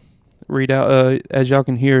to read out. As y'all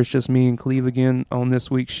can hear, it's just me and Cleve again on this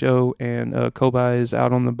week's show. And Kobai is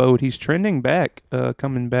out on the boat. He's trending back,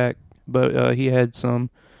 coming back. But he had some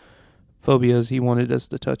phobias he wanted us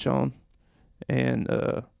to touch on. And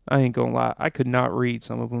I ain't gonna lie, I could not read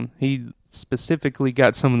some of them. He specifically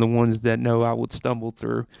got some of the ones that I would stumble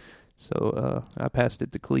through. So I passed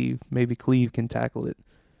it to Cleve. Maybe Cleve can tackle it.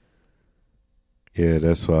 Yeah,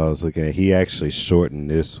 that's what I was looking at. He actually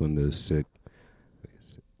shortened this one to sick.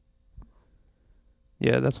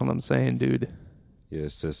 Yeah, that's what I'm saying, dude. Yeah,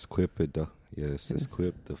 it says quipid. Yeah, it says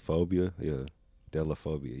quiptophobia. Yeah.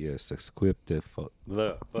 Delaphobia, yes,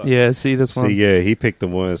 squiptophobia. Yeah, see this one. See, yeah, he picked the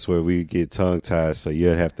ones where we get tongue tied, so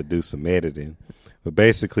you'd have to do some editing. But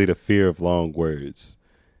basically, the fear of long words.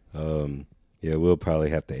 Yeah, we'll probably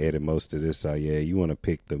have to edit most of this out. Yeah, you want to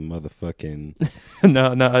pick the motherfucking.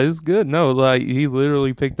 No, it's good. No, like he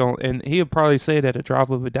literally picked on, and he'll probably say it at a drop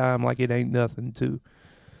of a dime, like it ain't nothing too.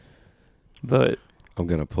 But I'm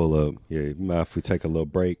gonna pull up. Yeah, you mind if we take a little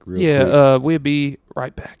break real quick? Yeah, we'll be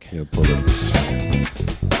right back. Yeah, pull up.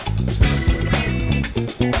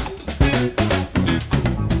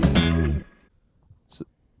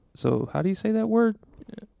 So how do you say that word?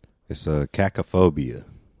 It's a cacophobia.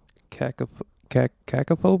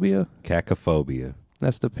 Cacophobia? Cacophobia.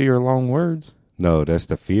 That's the fear of long words. No, that's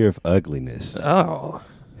the fear of ugliness. Oh.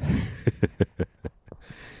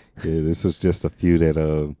 Yeah, this was just a few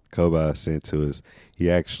that Koba sent to us. He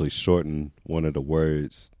actually shortened one of the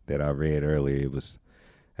words that I read earlier. It was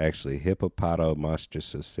actually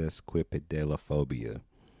hippopotamonstrosesquippedalophobia.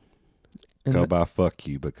 Koba, fuck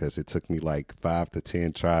you, because it took me like 5 to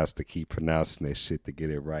 10 tries to keep pronouncing that shit to get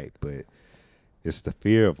it right. But it's the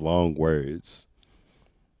fear of long words.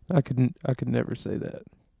 I could never say that.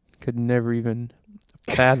 Could never even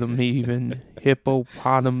fathom me even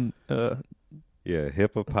hippopotam. Yeah,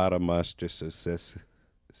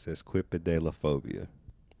 hippopotamonstrosesquippedalophobia.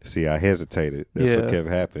 See, I hesitated. That's what kept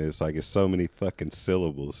happening. It's like it's so many fucking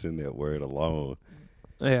syllables in that word alone.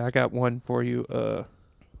 Yeah, I got one for you.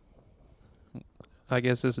 I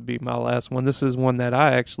guess this would be my last one. This is one that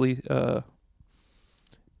I actually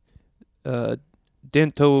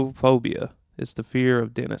dentophobia. It's the fear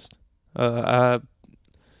of dentist. Ever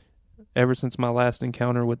since my last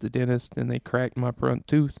encounter with the dentist and they cracked my front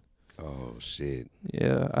tooth. Oh shit.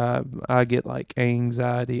 Yeah, I get like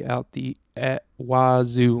anxiety out the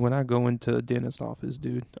wazoo when I go into a dentist office,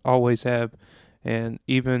 dude. Always have. And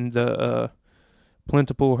even the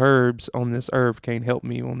plentiful herbs on this earth can't help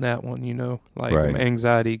me on that one, you know. Like right. My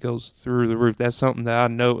anxiety goes through the roof. That's something that I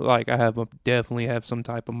know, like I definitely have some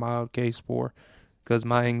type of mild case for, because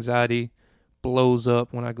my anxiety blows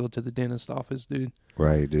up when I go to the dentist office, dude.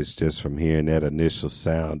 Right, it's just from hearing that initial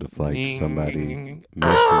sound of like somebody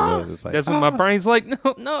messing up. It's like, that's what my brain's like.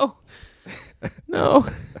 No,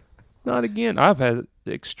 not again. I've had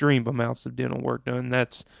extreme amounts of dental work done.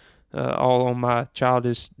 That's all on my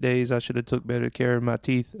childish days. I should have took better care of my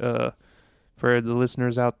teeth. For the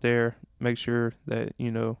listeners out there, make sure that you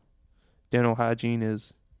know dental hygiene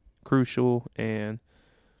is crucial, and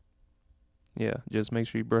yeah, just make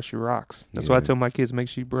sure you brush your rocks. That's why I tell my kids, make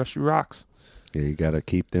sure you brush your rocks. Yeah, you gotta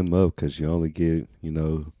keep them up because you only get,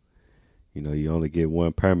 you only get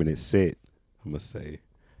one permanent set. I'm gonna say.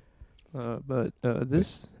 But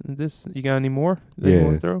this, you got any more that you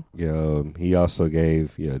want to throw? Yeah. He also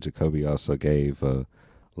gave. Yeah, Jacoby also gave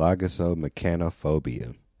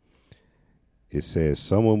logosomechanophobia. It says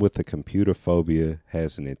someone with a computer phobia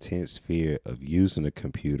has an intense fear of using a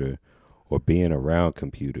computer or being around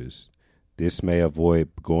computers. This may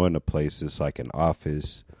avoid going to places like an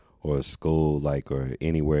office or a school, or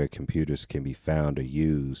anywhere computers can be found or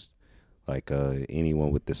used.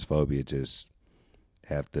 Anyone with this phobia just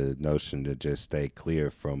have the notion to just stay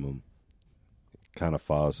clear from them. Kind of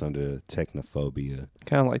falls under technophobia.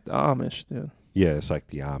 Kind of like the Amish, then. Yeah, it's like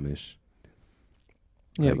the Amish.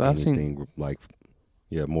 Yeah, but I've seen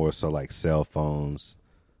more so like cell phones.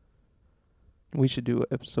 We should do an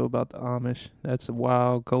episode about the Amish. That's a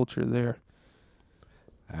wild culture there.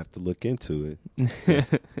 I have to look into it.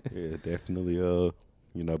 Yeah, definitely.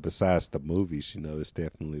 Besides the movies, it's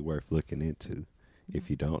definitely worth looking into if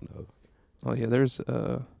you don't know. Oh yeah, there's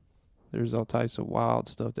all types of wild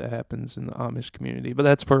stuff that happens in the Amish community, but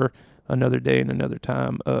that's for another day and another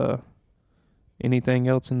time. Anything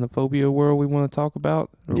else in the phobia world we want to talk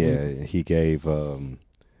about? He gave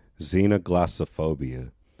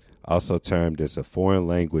xenoglossophobia, also termed as a foreign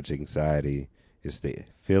language anxiety. It's the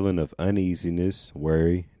feeling of uneasiness,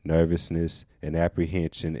 worry, nervousness, and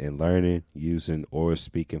apprehension in learning, using, or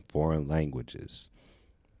speaking foreign languages.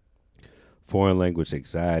 Foreign language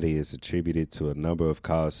anxiety is attributed to a number of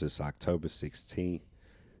causes. October 16,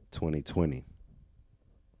 2020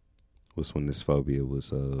 was when this phobia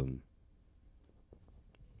was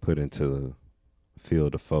put into the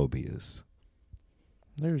field of phobias.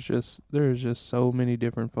 There's just so many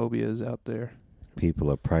different phobias out there.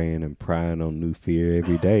 People are praying and prying on new fear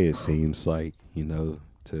every day, it seems like,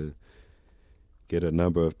 to get a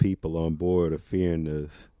number of people on board of fearing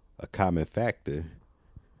a common factor.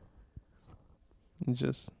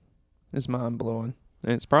 It's mind-blowing.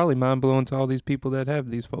 And it's probably mind-blowing to all these people that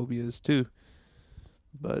have these phobias, too.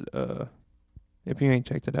 But if you ain't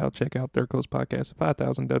checked it out, check out Third Coast Podcast at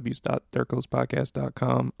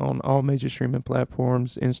 5000ws.thirdcoastpodcast.com on all major streaming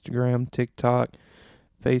platforms, Instagram, TikTok,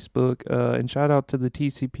 Facebook, and shout out to the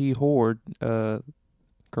TCP Horde,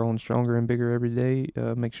 growing stronger and bigger every day.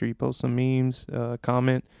 Make sure you post some memes,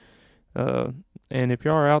 comment, and if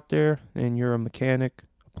you are out there and you're a mechanic,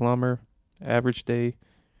 a plumber, average day,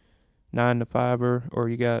 9 to 5er, or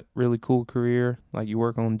you got really cool career, like you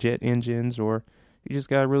work on jet engines, or you just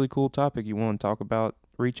got a really cool topic you want to talk about,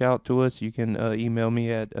 reach out to us. You can email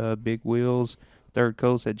me at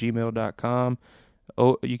bigwheelsthirdcoast@gmail.com.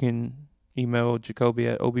 Oh, you can email Jacoby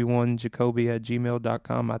at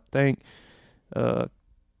obi1jacoby@gmail.com. I think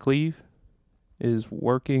Cleve is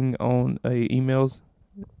working on emails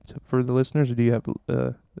for the listeners, or do you have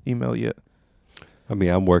email yet? I mean,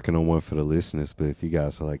 I'm working on one for the listeners, but if you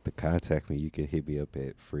guys would like to contact me, you can hit me up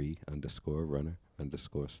at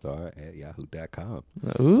free_runner_star@yahoo.com.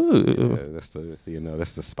 Ooh. Yeah,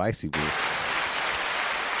 that's the spicy one.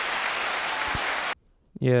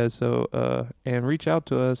 Yeah, so and reach out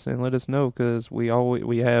to us and let us know, because we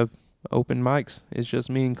have open mics. It's just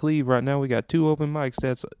me and Cleve right now. We got 2 open mics.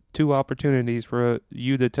 That's 2 opportunities for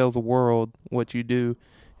you to tell the world what you do.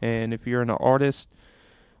 And if you're an artist,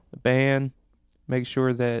 a band, make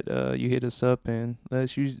sure that you hit us up and let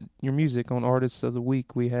us use your music on Artists of the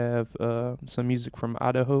Week. We have some music from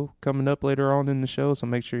Idaho coming up later on in the show, so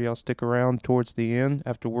make sure y'all stick around towards the end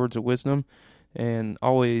after Words of Wisdom. And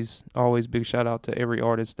always big shout out to every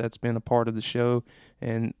artist that's been a part of the show,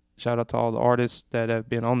 and shout out to all the artists that have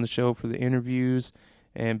been on the show for the interviews,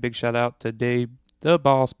 and big shout out to Dave, the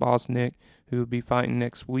Boss Nick, who will be fighting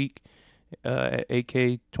next week at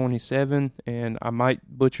AK-27, and I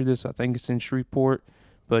might butcher this. I think it's in Shreveport,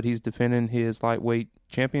 but he's defending his lightweight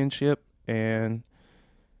championship. And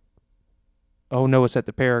oh no, it's at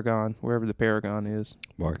the Paragon, wherever the Paragon is.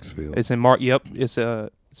 Marksville. It's in Yep, it's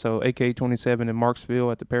so AK-27 in Marksville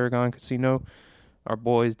at the Paragon Casino. Our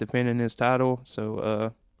boy's defending his title,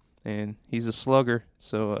 so and he's a slugger,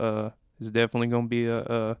 so it's definitely gonna be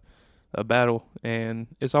a battle, and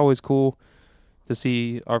it's always cool to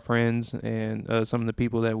see our friends and some of the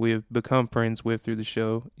people that we have become friends with through the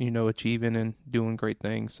show, achieving and doing great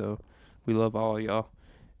things. So we love all y'all,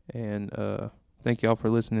 and thank y'all for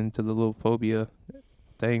listening to the little phobia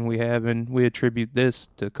thing we have, and we attribute this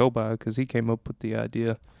to Kobai because he came up with the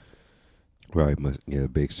idea. Right, yeah,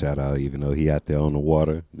 big shout out. Even though he out there on the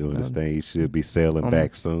water doing his thing, he should be sailing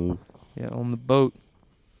back soon. Yeah, on the boat.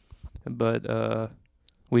 But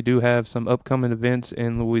we do have some upcoming events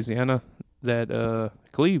in Louisiana that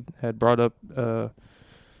Cleve had brought up.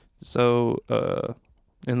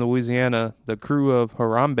 In Louisiana, the Crew of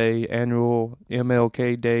Harambe annual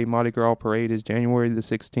MLK Day Mardi Gras Parade is January the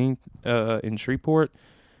 16th in Shreveport.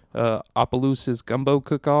 Opelousas Gumbo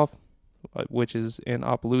Cook-Off, which is in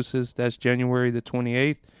Opelousas, that's January the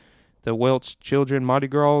 28th. The Welch Children Mardi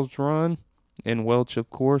Gras Run in Welch,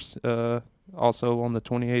 of course, also on the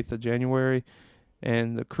 28th of January.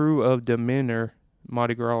 And the Crew of Demeanor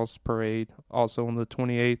Mardi Gras Parade, also on the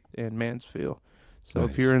 28th in Mansfield. So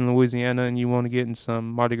nice. If you're in Louisiana and you want to get in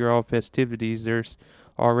some Mardi Gras festivities, there's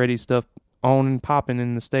already stuff on and popping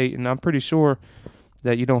in the state. And I'm pretty sure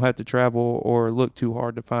that you don't have to travel or look too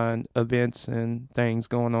hard to find events and things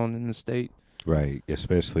going on in the state. Right,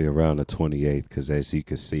 especially around the 28th, because as you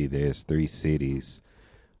can see, there's 3 cities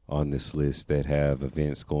on this list that have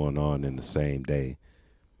events going on in the same day.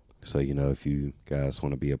 So, if you guys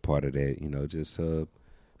want to be a part of that, just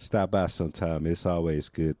stop by sometime. It's always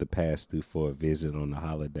good to pass through for a visit on the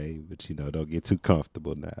holiday, but, don't get too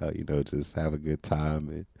comfortable now. Just have a good time,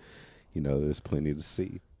 and, there's plenty to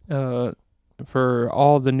see. For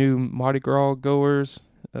all the new Mardi Gras goers,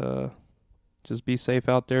 just be safe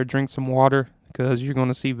out there. Drink some water, because you're going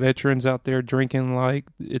to see veterans out there drinking like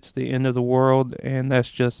it's the end of the world, and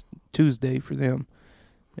that's just Tuesday for them.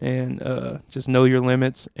 And just know your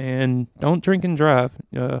limits, and don't drink and drive.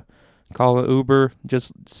 Call an Uber.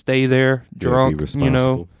 Just stay there drunk. Be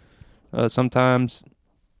responsible. Sometimes,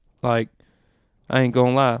 like, I ain't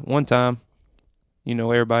gonna lie. One time,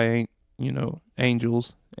 everybody ain't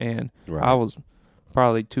angels, and right. I was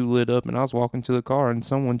probably too lit up, and I was walking to the car, and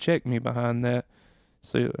someone checked me behind that.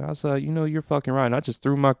 So I was like, you're fucking right. And I just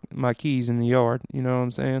threw my keys in the yard. You know what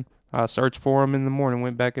I'm saying? I searched for them in the morning,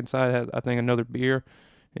 went back inside, had I think another beer,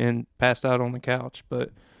 and passed out on the couch.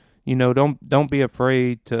 But don't be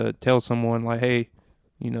afraid to tell someone like, hey,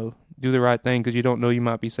 do the right thing, because you don't know, you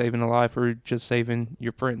might be saving a life or just saving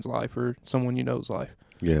your friend's life or someone you know's life.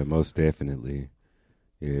 Yeah, most definitely.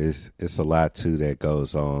 Yeah, it's a lot too that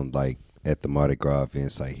goes on, like at the Mardi Gras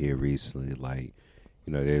events like here recently. Like,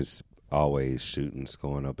 there's always shootings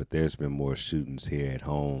going on, but there's been more shootings here at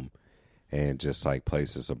home and just like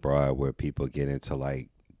places abroad where people get into like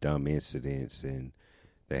dumb incidents, and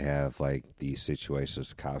they have like these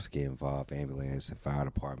situations, cops get involved, ambulance and fire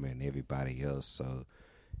department and everybody else. So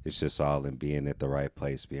it's just all in being at the right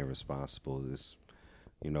place, being responsible. It's,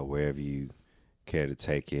 wherever you care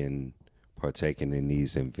to partaking in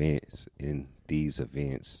these events,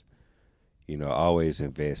 always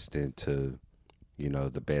invest into,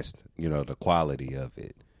 the best, the quality of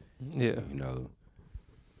it. Yeah.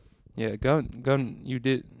 Yeah, you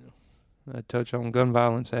did touch on gun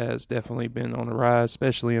violence has definitely been on the rise,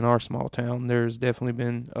 especially in our small town. There's definitely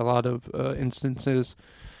been a lot of instances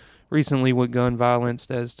recently with gun violence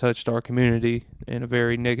that has touched our community in a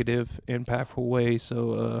very negative, impactful way.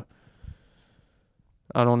 So,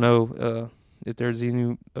 I don't know. if there's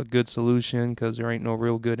any a good solution, because there ain't no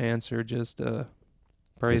real good answer. Just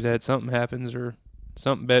pray that something happens or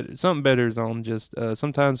something better is on. Just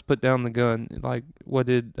sometimes put down the gun. Like what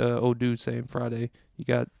did old dude say on Friday? You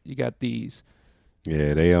got these.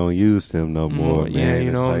 Yeah, they don't use them no more, man. Yeah,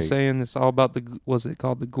 you know it's what I'm saying? It's all about was it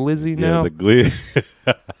called the glizzy now? Yeah, the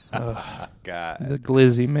glizzy. God. The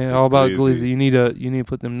glizzy, man. All about glizzy. You need to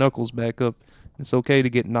put them knuckles back up. It's okay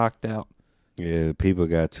to get knocked out. Yeah, people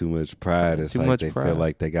got too much pride. It's like they feel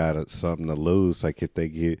like they got something to lose. Like if they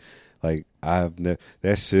get, like that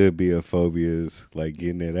should be a phobia, is like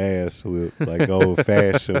getting that ass whipped, like old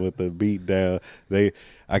fashioned with the beat down.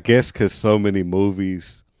 I guess because so many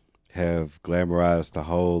movies have glamorized the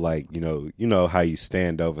whole, like, you know how you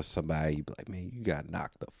stand over somebody, you be like, man, you got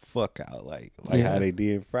knocked the fuck out, like how they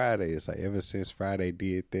did Friday. It's like ever since Friday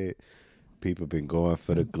did that, people been going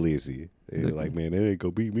for the glizzy. They're like, man, they ain't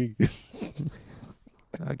gonna beat me.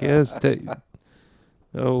 I guess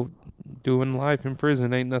doing life in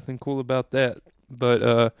prison ain't nothing cool about that.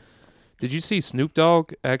 But did you see Snoop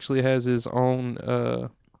Dogg actually has his own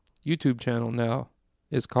YouTube channel now?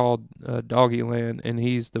 It's called Doggyland, and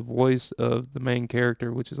he's the voice of the main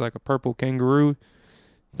character, which is like a purple kangaroo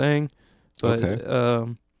thing. But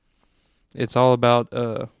okay. It's all about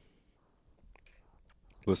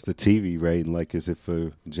what's the TV rating like? Is it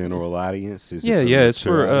for general audience? It's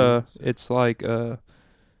for it's like let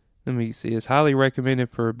me see. It's highly recommended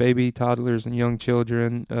for baby, toddlers, and young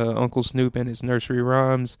children. Uncle Snoop and his nursery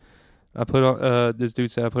rhymes. I put on this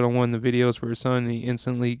dude said I put on one of the videos for his son, and he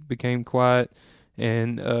instantly became quiet.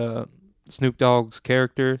 And Snoop Dogg's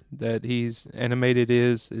character that he's animated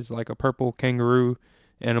is like a purple kangaroo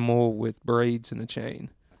animal with braids and a chain.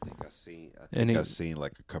 I think I've seen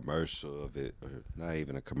like a commercial of it, or not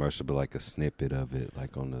even a commercial, but like a snippet of it,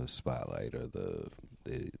 like on the Spotlight or the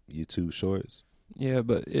YouTube Shorts. Yeah,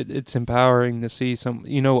 but it's empowering to see some,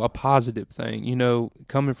 a positive thing.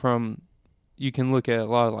 Coming from, you can look at a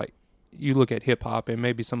lot of like, you look at hip hop and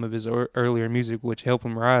maybe some of his earlier music, which helped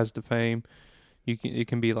him rise to fame. It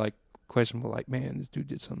can be like questionable, like, man, this dude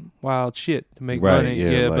did some wild shit to make money.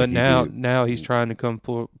 Yeah, like but now he's trying to come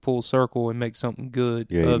full circle and make something good.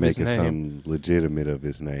 Yeah, of he's making his name. something legitimate of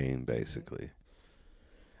his name, basically.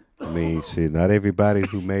 I mean, shit, not everybody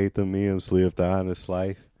who made them memes lived the honest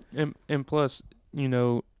life. And plus,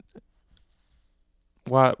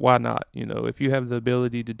 why not? If you have the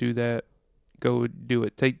ability to do that, go do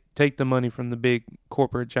it. Take the money from the big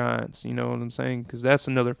corporate giants. You know what I'm saying? Because that's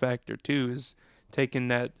another factor too. Is taking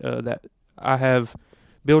that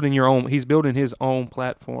building your own. He's building his own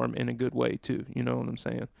platform in a good way too. You know what I'm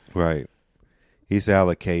saying? Right. He's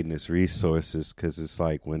allocating his resources because it's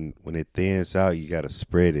like when it thins out, you got to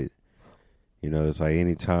spread it. It's like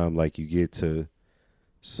anytime like you get to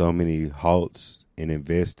so many halts in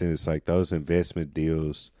investing, it's like those investment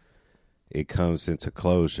deals, it comes into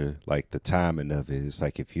closure, like the timing of it. It's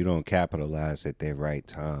like if you don't capitalize at that right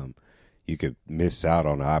time, you could miss out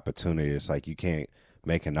on the opportunity. It's like you can't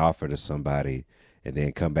make an offer to somebody and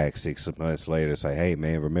then come back 6 months later. It's like, hey,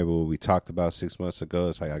 man, remember what we talked about 6 months ago?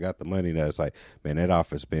 It's like, I got the money now. It's like, man, that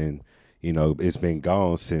offer's been, it's been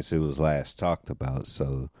gone since it was last talked about.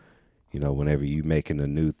 So, whenever you making a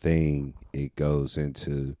new thing, it goes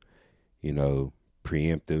into,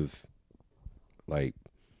 preemptive, like,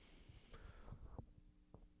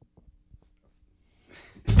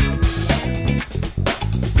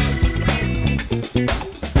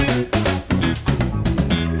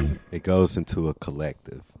 it goes into a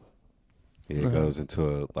collective. It goes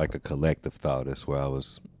into a collective thought. That's where I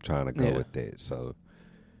was trying to go with that. So,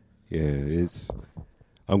 yeah,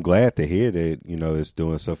 I'm glad to hear that, it's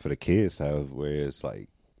doing stuff for the kids now, where it's like,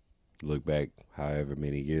 look back however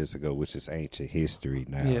many years ago, which is ancient history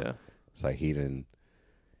now. Yeah. It's like he didn't,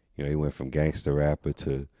 he went from gangster rapper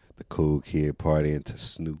to the cool kid partying to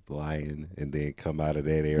Snoop Lion, and then come out of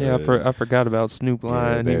that era. Yeah, I forgot about Snoop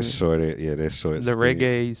Lion. That short. The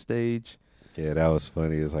reggae stage. Yeah, that was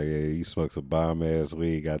funny. It's like, yeah, you smoked some bomb ass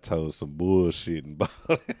weed, got told some bullshit about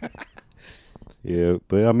it. Yeah,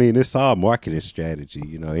 but I mean, it's all marketing strategy.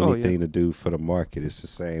 Anything to do for the market. It's the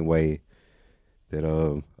same way that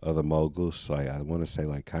other moguls, like I want to say,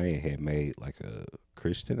 like Kanye had made like a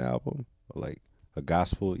Christian album, or like a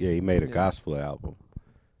gospel. Yeah, he made a gospel album.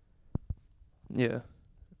 Yeah,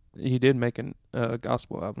 he did make a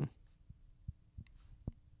gospel album.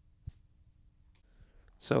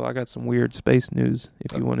 So I got some weird space news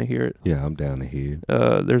if you want to hear it. Yeah, I'm down to hear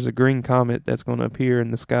it. There's a green comet that's going to appear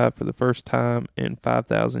in the sky for the first time in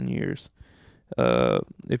 5,000 years.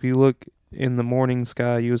 If you look in the morning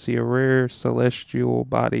sky, you'll see a rare celestial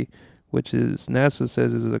body, which NASA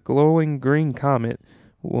says is a glowing green comet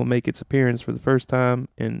will make its appearance for the first time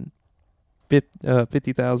in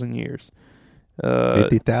 50,000 years.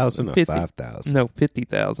 50,000 or 50 5,000? No,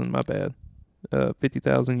 50,000. My bad.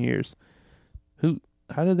 50,000 years.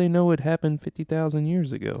 How do they know it happened 50,000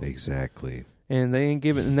 years ago? Exactly. And they ain't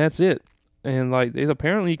giving, and that's it. And like,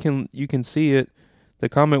 apparently you can see it. The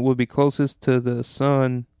comet will be closest to the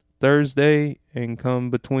sun Thursday and come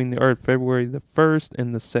between the Earth February the 1st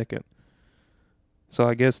and the 2nd. So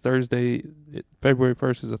I guess February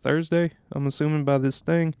 1st is a Thursday, I'm assuming, by this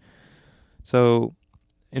thing. So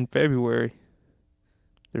in February,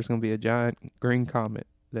 there's going to be a giant green comet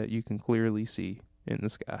that you can clearly see in the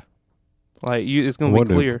sky. Like, it's going to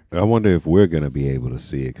be clear. I wonder if we're going to be able to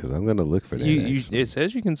see it, because I'm going to look for that. It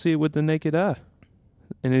says you can see it with the naked eye.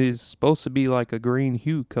 And it is supposed to be like a green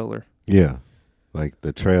hue color. Yeah. Like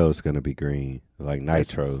the trail is going to be green, like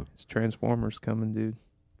nitro. It's Transformers coming, dude.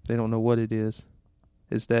 They don't know what it is.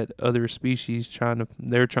 It's that other species trying to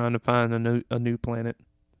find a new planet.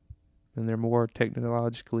 And they're more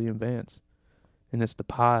technologically advanced. And it's the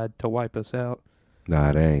pod to wipe us out.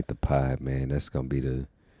 Nah, that ain't the pod, man. That's going to be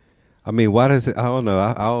I mean, why does it? I don't know.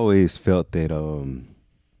 I always felt that,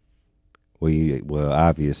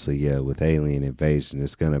 obviously, yeah, with alien invasion,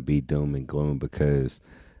 it's going to be doom and gloom, because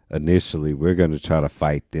initially we're going to try to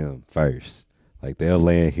fight them first. Like, they'll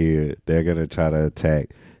land here, they're going to try to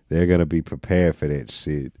attack, they're going to be prepared for that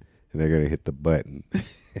shit, and they're going to hit the button.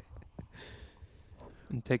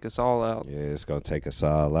 And take us all out. Yeah, it's going to take us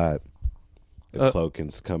all out. The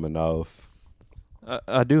cloaking's coming off.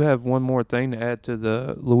 I do have one more thing to add to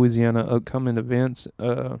the Louisiana upcoming events.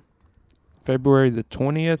 February the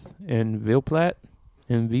 20th in Ville Platte,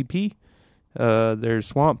 in VP. There's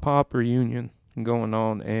Swamp Pop reunion going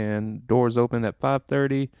on, and doors open at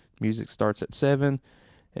 5:30. Music starts at 7.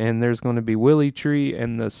 And there's going to be Willie Tree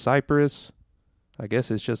and the Cypress. I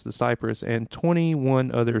guess it's just the Cypress, and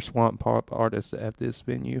 21 other Swamp Pop artists at this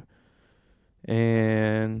venue.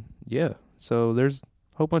 And yeah, so there's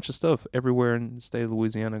a whole bunch of stuff everywhere in the state of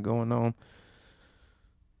Louisiana going on.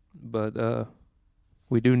 But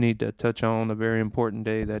we do need to touch on a very important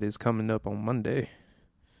day that is coming up on Monday.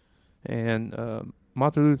 And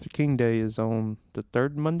Martin Luther King Day is on the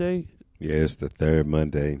third Monday. Yeah, it's the third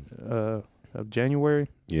Monday. Of January?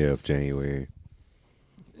 Yeah, of January.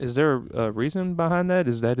 Is there a reason behind that?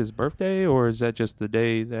 Is that his birthday, or is that just the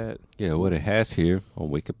day that... Yeah, what it has here on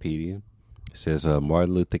Wikipedia, it says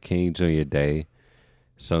Martin Luther King Jr. Day,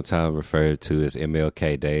 sometimes referred to as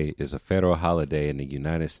MLK Day, is a federal holiday in the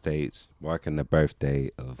United States marking the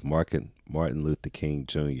birthday of Martin Luther King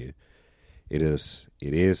Jr. It is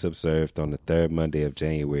observed on the third Monday of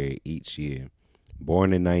January each year.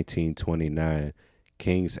 Born in 1929,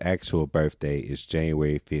 King's actual birthday is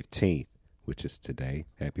January 15th, which is today.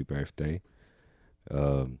 Happy birthday.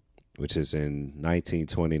 Which is in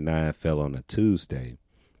 1929, fell on a Tuesday.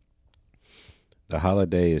 The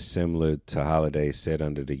holiday is similar to holidays set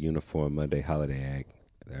under the Uniform Monday Holiday Act.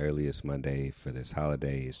 The earliest Monday for this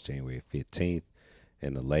holiday is January 15th,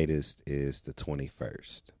 and the latest is the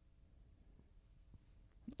 21st.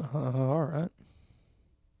 All right.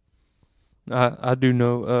 I do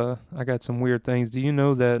know, I got some weird things. Do you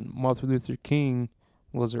know that Martin Luther King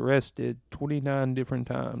was arrested 29 different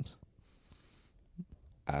times?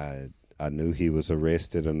 I knew he was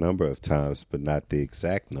arrested a number of times, but not the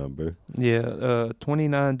exact number. Yeah,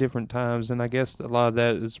 29 different times, and I guess a lot of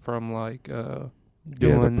that is from like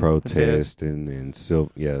doing the protest and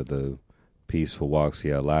the peaceful walks.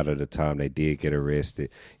 Yeah, a lot of the time they did get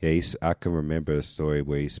arrested. Yeah, I can remember a story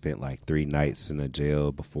where he spent like 3 nights in a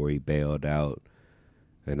jail before he bailed out.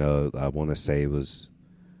 And I want to say it was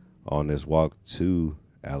on his walk to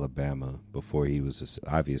Alabama before he was,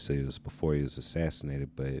 obviously it was before he was assassinated,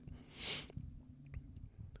 but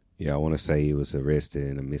yeah, I want to say he was arrested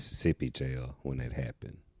in a Mississippi jail when it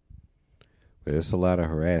happened. But there's a lot of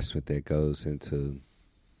harassment that goes into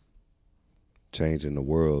changing the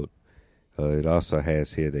world. It also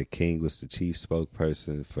has here that King was the chief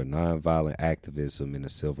spokesperson for nonviolent activism in the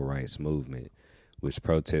civil rights movement, which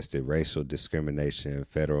protested racial discrimination in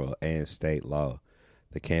federal and state law.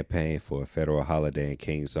 The campaign for a federal holiday in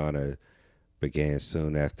King's honor began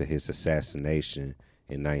soon after his assassination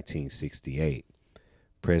in 1968.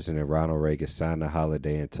 President Ronald Reagan signed the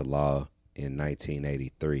holiday into law in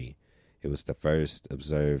 1983. It was first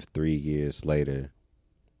observed 3 years later.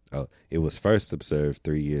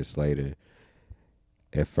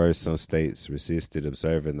 At first, some states resisted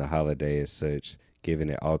observing the holiday as such, giving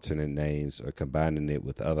it alternate names or combining it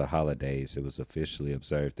with other holidays. It was officially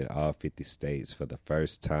observed in all 50 states for the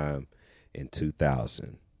first time in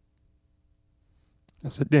 2000.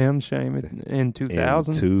 That's a damn shame. In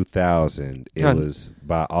 2000? In 2000, it was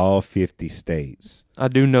by all 50 states. I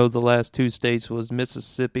do know the last two states was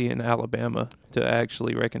Mississippi and Alabama to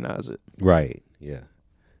actually recognize it. Right, yeah.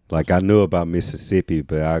 Like, I knew about Mississippi,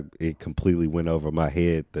 but it completely went over my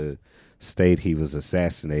head. The state he was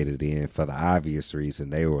assassinated in, for the obvious reason,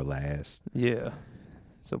 they were last. Yeah.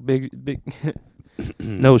 So big,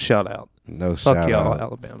 no shout out. No Fuck shout y'all, out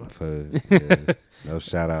Alabama. No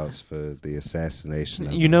shout outs for the assassination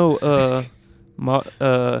of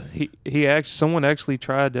someone actually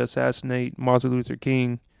tried to assassinate Martin Luther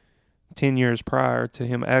King 10 years prior to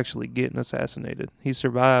him actually getting assassinated. He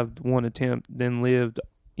survived one attempt, then lived,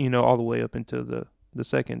 all the way up into the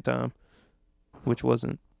second time, which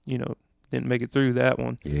wasn't, didn't make it through that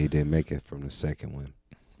one. Yeah, he didn't make it from the second one.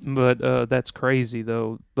 But that's crazy,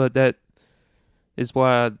 though. But that is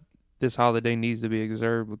why this holiday needs to be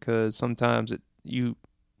observed, because sometimes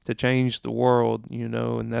to change the world,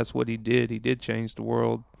 and that's what he did. He did change the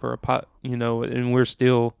world for and we're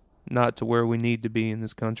still not to where we need to be in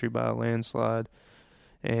this country by a landslide.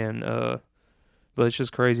 And but it's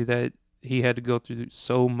just crazy that he had to go through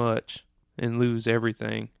so much and lose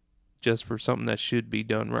everything just for something that should be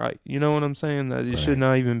done right. You know what I'm saying? That it should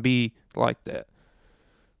not even be like that.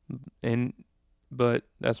 But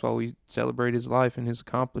that's why we celebrate his life and his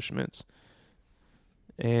accomplishments.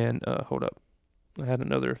 And hold up, I had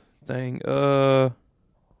another thing. Hold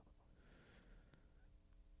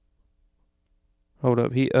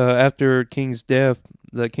up. He after King's death,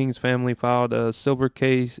 the King's family filed a civil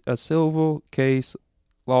case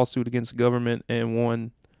lawsuit against the government and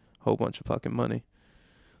won a whole bunch of fucking money.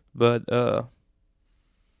 But Martin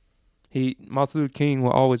Luther King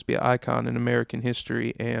will always be an icon in American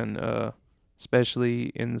history, and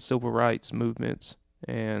especially in the civil rights movements.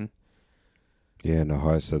 And yeah, in the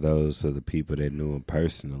hearts of the people that knew him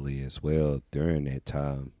personally as well during that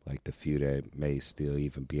time, like the few that may still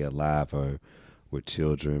even be alive or were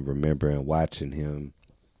children remembering watching him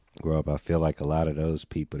grow up. I feel like a lot of those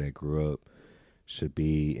people that grew up should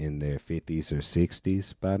be in their 50s or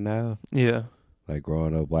 60s by now. Yeah. Like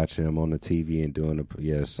growing up watching him on the TV and doing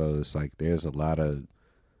so it's like there's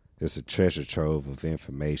a treasure trove of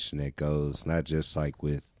information that goes not just like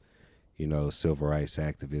with, civil rights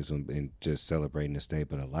activism and just celebrating this day,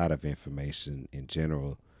 but a lot of information in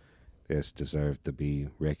general that's deserved to be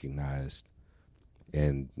recognized.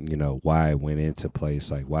 And, why it went into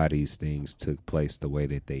place, like why these things took place the way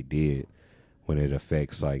that they did when it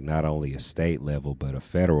affects like not only a state level, but a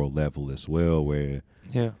federal level as well, where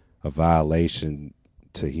a violation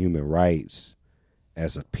to human rights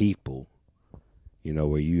as a people,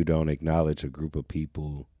 where you don't acknowledge a group of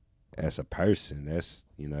people as a person, that's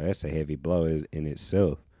a heavy blow in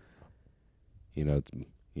itself.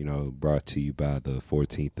 Brought to you by the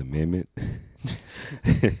 14th Amendment.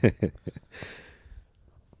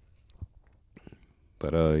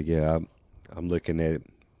 But I'm looking at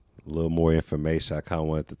a little more information. I kind of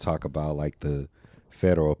wanted to talk about like the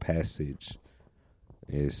federal passage.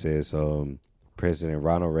 It says President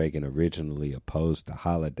Ronald Reagan originally opposed the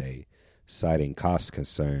holiday, citing cost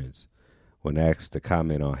concerns. When asked to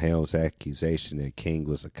comment on Helms' accusation that King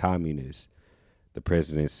was a communist, the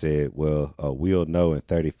president said, well, we'll know in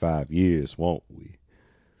 35 years, won't we?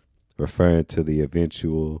 Referring to the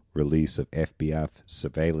eventual release of FBI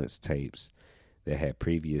surveillance tapes that had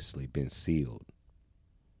previously been sealed.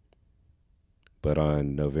 But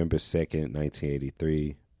on November 2nd,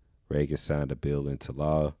 1983, Reagan signed a bill into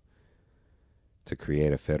law to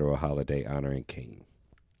create a federal holiday honoring King.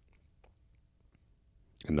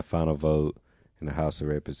 And the final vote in the House of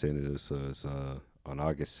Representatives was on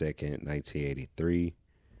August 2nd, 1983.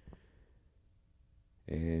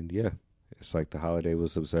 And it's like the holiday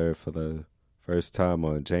was observed for the first time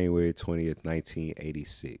on January 20th,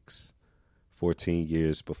 1986, 14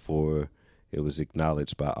 years before it was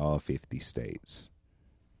acknowledged by all 50 states.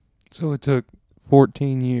 So it took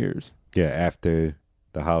 14 years. Yeah, after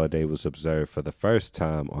the holiday was observed for the first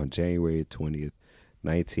time on January 20th,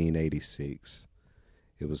 1986.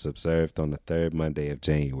 It was observed on the third Monday of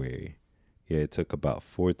January. Yeah, it took about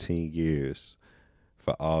 14 years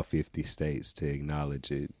for all 50 states to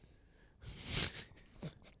acknowledge it.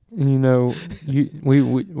 We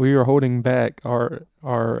are holding back our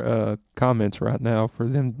comments right now for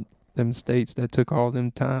them states that took all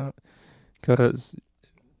them time, because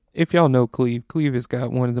if y'all know Cleve has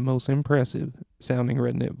got one of the most impressive sounding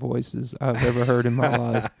redneck voices I've ever heard in my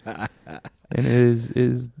life. And it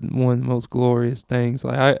is one of the most glorious things.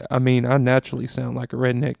 Like I naturally sound like a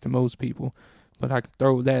redneck to most people, but I can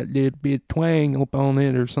throw that little bit twang up on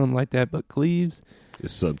it or something like that. But Cleves,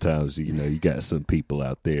 Sometimes, you know, you got some people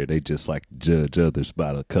out there, they just like to judge others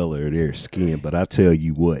by the color of their skin. But I tell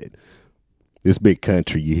you what, this big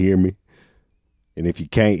country, you hear me? And if you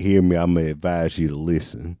can't hear me, I'm going to advise you to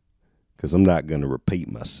listen, because I'm not going to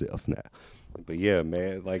repeat myself now. But yeah,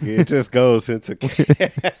 man, like it just goes into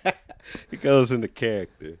it goes into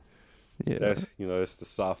character. yeah, That's, you know, that's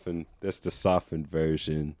the softened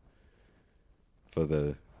version for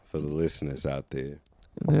the listeners out there.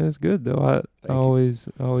 yeah, it's good though. I you.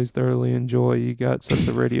 always thoroughly enjoy. You got such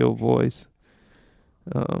a radio voice.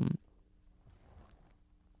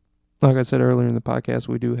 Like I said earlier in the podcast,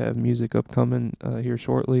 we do have music upcoming here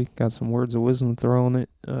shortly. Got some words of wisdom to throw on it.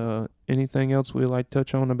 Anything else we'd like to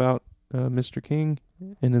touch on about Mr. King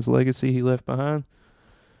and his legacy he left behind,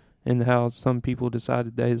 and how some people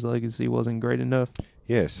decided that his legacy wasn't great enough?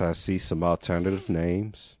 Yes, I see some alternative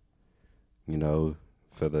names, you know,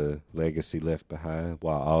 for the legacy left behind.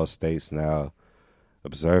 While all states now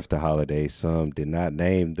observe the holiday, some did not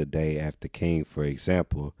name the day after King. For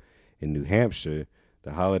example, in New Hampshire,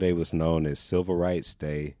 the holiday was known as Civil Rights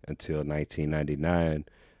Day until 1999,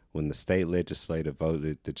 when the state legislature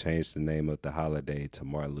voted to change the name of the holiday to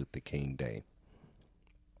Martin Luther King Day.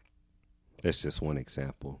 That's just one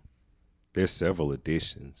example. There's several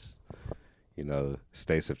additions. You know,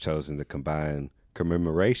 states have chosen to combine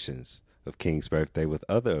commemorations of King's birthday with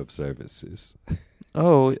other observances.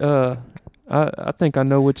 Oh, I think I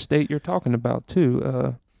know which state you're talking about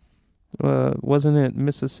too. Wasn't it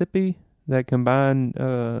Mississippi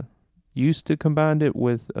that used to combine it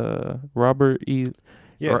with Robert E.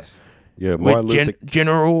 Yes. Yeah, Martin Luther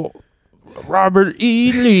General Robert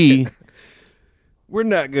E. Lee. We're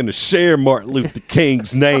not going to share Martin Luther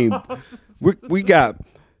King's name. We got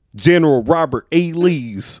General Robert E.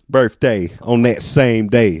 Lee's birthday on that same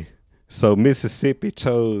day. So Mississippi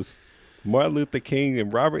chose Martin Luther King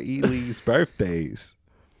and Robert E. Lee's birthdays.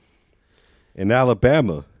 In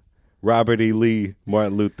Alabama, Robert E. Lee,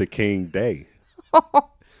 Martin Luther King Day.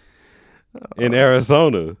 In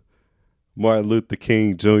Arizona, Martin Luther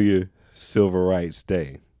King Jr. Civil Rights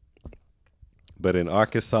Day. But in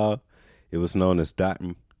Arkansas, it was known as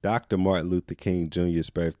Dr. Martin Luther King Jr.'s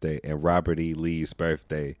birthday and Robert E. Lee's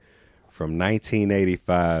birthday from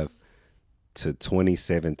 1985 to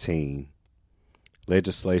 2017.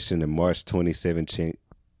 Legislation in March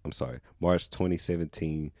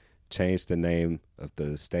 2017 changed the name of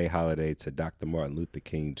the state holiday to Dr. Martin Luther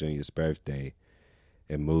King Jr.'s birthday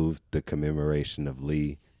and moved the commemoration of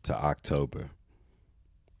Lee to October.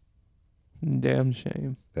 Damn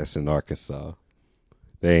shame. That's in Arkansas.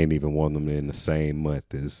 They ain't even want them in the same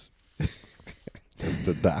month as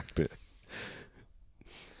the doctor.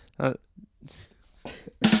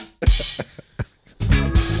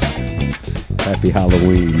 Happy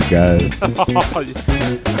Halloween, you guys.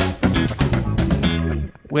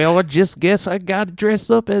 Well, I just guess I got to dress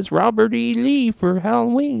up as Robert E. Lee for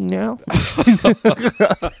Halloween now. It's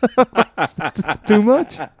too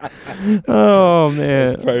much. Oh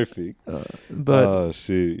man, That's perfect. but Oh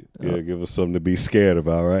shit! Yeah, give us something to be scared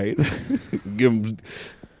about, right? We're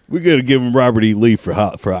gonna give him Robert E. Lee for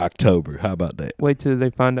October. How about that? wait till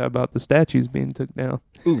they find out about the statues being took down.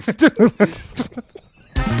 Oof.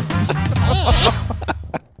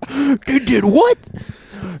 They did what?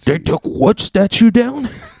 They took what statue down?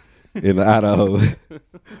 In Idaho,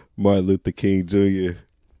 Martin Luther King Jr.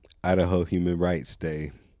 Idaho Human Rights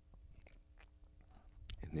Day.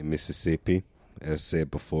 And in Mississippi, as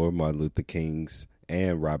said before, Martin Luther King's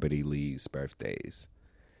and Robert E. Lee's birthdays.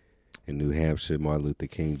 In New Hampshire, Martin Luther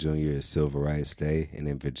King Jr. is Civil Rights Day. And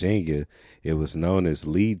in Virginia, it was known as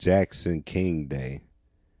Lee Jackson King Day.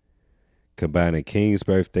 Combining King's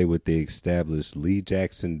birthday with the established Lee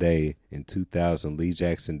Jackson Day, in 2000, Lee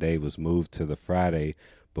Jackson Day was moved to the Friday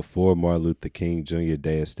before Martin Luther King Jr.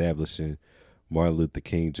 Day, establishing Martin Luther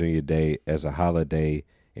King Jr. Day as a holiday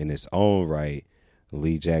in its own right.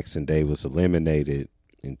 Lee Jackson Day was eliminated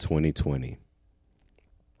in 2020.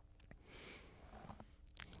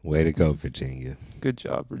 Way to go, Virginia. Good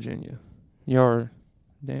job, Virginia. Y'all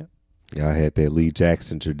Y'all had that Lee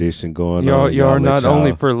Jackson tradition going on. Y'all are let not y'all-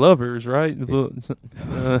 only for lovers, right? Y'all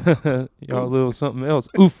a little something else.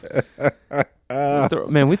 Oof.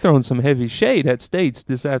 We throwing some heavy shade at states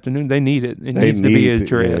this afternoon. They need it. It needs to be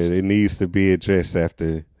addressed. Yeah, it needs to be addressed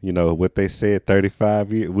after, you know, what they said,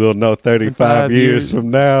 35 years. We'll know 35 years from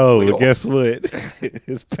now. But guess what?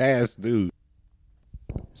 It's past due.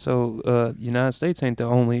 So, United States ain't the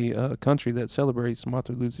only country that celebrates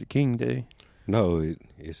Martin Luther King Day. No,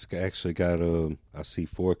 it's actually got, I see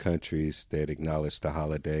 4 countries that acknowledge the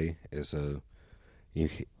holiday as a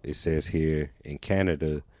It says here in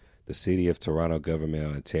Canada, the City of Toronto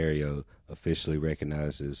Government, Ontario, officially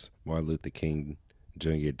recognizes Martin Luther King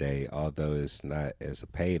Jr. Day, although it's not as a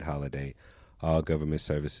paid holiday. All government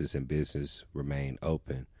services and business remain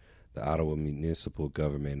open. The Ottawa Municipal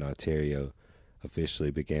Government in Ontario officially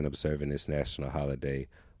began observing this national holiday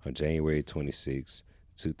on January 26,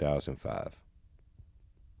 2005.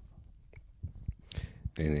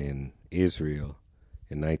 And in Israel,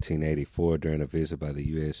 in 1984, during a visit by the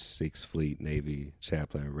U.S. Sixth Fleet Navy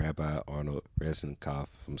chaplain Rabbi Arnold Reznikoff,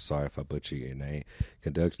 I'm sorry if I butcher your name,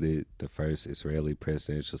 conducted the first Israeli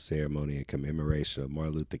presidential ceremony in commemoration of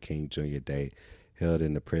Martin Luther King Jr. Day, held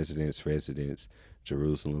in the president's residence,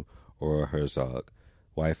 Jerusalem. Or Herzog,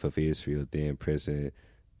 wife of Israel, then President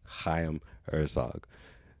Chaim Herzog,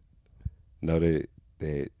 noted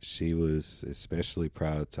that she was especially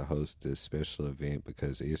proud to host this special event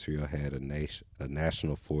because Israel had a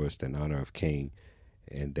national forest in honor of King,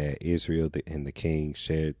 and that Israel and the King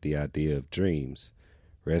shared the idea of dreams.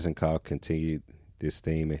 Reznikoff continued this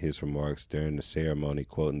theme in his remarks during the ceremony,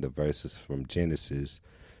 quoting the verses from Genesis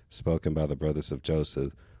spoken by the brothers of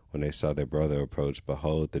Joseph when they saw their brother approach.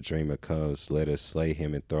 Behold, the dreamer comes, let us slay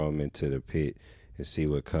him and throw him into the pit and see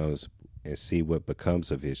what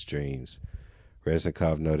becomes of his dreams.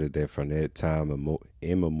 Reznikoff noted that from that time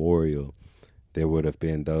immemorial, there would have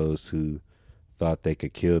been those who thought they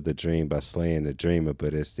could kill the dream by slaying the dreamer,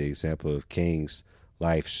 but as the example of King's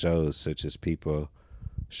life shows, such people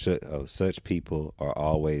are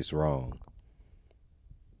always wrong.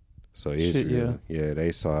 So Israel,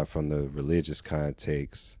 they saw it from the religious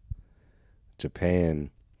context. Japan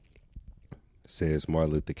says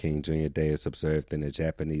Martin Luther King Jr. Day is observed in the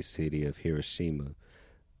Japanese city of Hiroshima.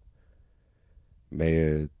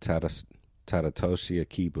 Mayor Tadatoshi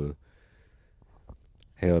Akiba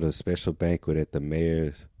held a special banquet at the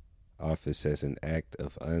mayor's office as an act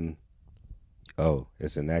of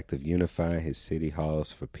unifying his city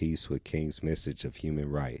halls for peace with King's message of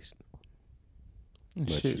human rights.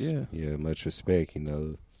 Much respect,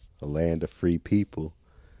 a land of free people.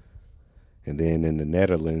 And then in the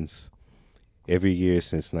Netherlands, every year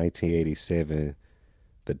since 1987,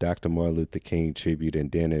 the Dr. Martin Luther King tribute and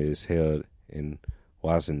dinner is held in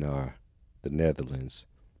Wassenaar, the Netherlands.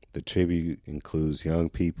 The tribute includes young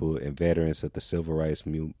people and veterans of the civil rights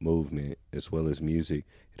movement, as well as music.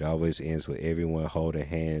 It always ends with everyone holding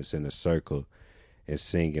hands in a circle and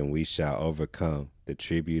singing "We Shall Overcome." The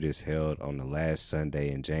tribute is held on the last Sunday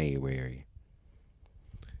in January.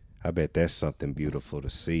 I bet that's something beautiful to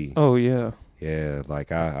see. Oh, yeah. Yeah,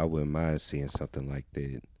 like I wouldn't mind seeing something like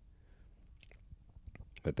that.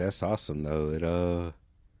 But that's awesome, though.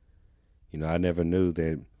 I never knew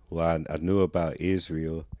that. Well, I knew about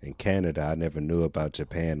Israel and Canada. I never knew about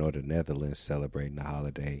Japan or the Netherlands celebrating the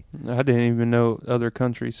holiday. I didn't even know other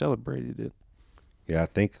countries celebrated it. Yeah, I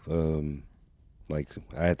think I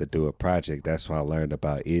had to do a project. That's why I learned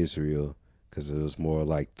about Israel, because it was more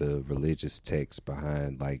like the religious text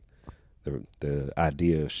behind like the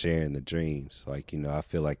idea of sharing the dreams. Like, I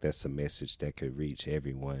feel like that's a message that could reach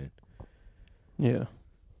everyone. Yeah.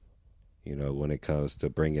 When it comes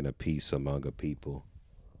to bringing a peace among a people.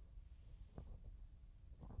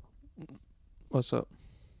 What's up?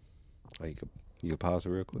 You pause it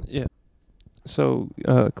real quick? Yeah. So,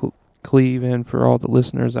 Cleve, and for all the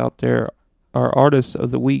listeners out there, our artist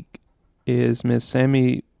of the week is Miss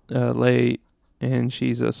Sammy Lay, and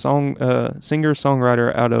she's a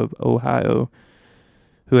singer-songwriter out of Ohio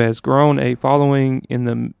who has grown a following in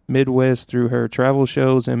the Midwest through her travel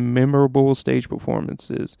shows and memorable stage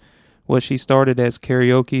performances. What she started as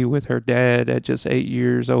karaoke with her dad at just 8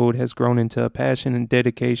 years old has grown into a passion and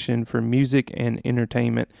dedication for music and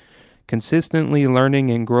entertainment. Consistently learning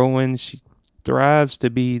and growing, she thrives to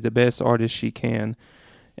be the best artist she can.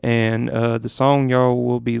 And the song y'all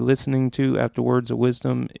will be listening to after Words of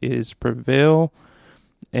Wisdom is Prevail.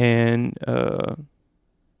 And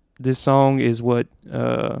this song is what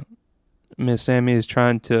Miss Sammy is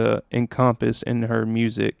trying to encompass in her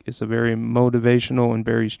music. It's a very motivational and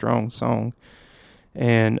very strong song.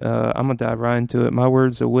 And I'm going to dive right into it. My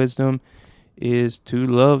words of wisdom is to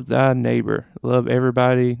love thy neighbor. Love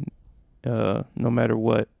everybody, no matter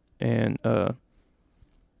what. And no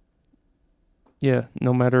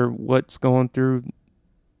matter what's going through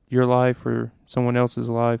your life or someone else's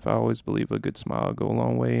life, I always believe a good smile will go a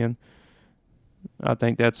long way. And I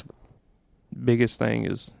think that's the biggest thing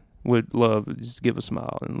is with love, just give a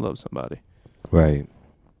smile and love somebody. Right.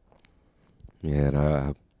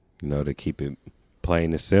 Yeah, and to keep it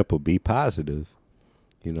plain and simple, be positive.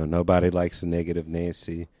 Nobody likes a negative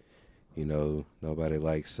Nancy. Nobody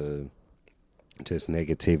likes a just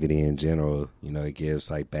negativity in general. You know, it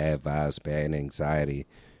gives like bad vibes, bad anxiety.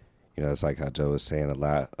 You know, it's like how Joe was saying,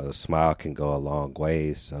 a smile can go a long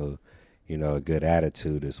way. So, you know, a good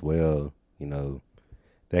attitude as well, you know,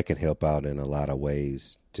 that can help out in a lot of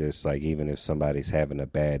ways. Just like even if somebody's having a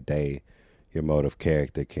bad day, your mode of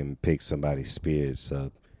character can pick somebody's spirits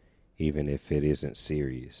up, even if it isn't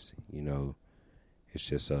serious, you know. It's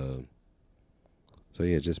just, so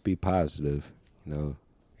yeah, just be positive, you know,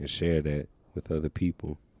 and share that with other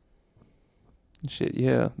people. Shit,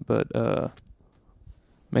 yeah. But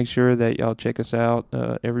make sure that y'all check us out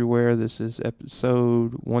everywhere. This is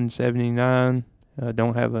episode 179.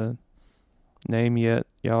 Don't have a name yet.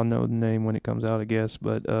 Y'all know the name when it comes out, I guess.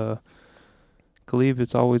 But Khalif,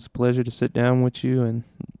 it's always a pleasure to sit down with you and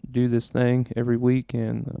do this thing every week,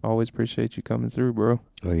 and I always appreciate you coming through, bro.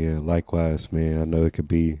 Oh yeah, likewise, man. I know it could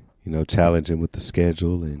be, you know, challenging with the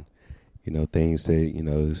schedule and, you know, things that, you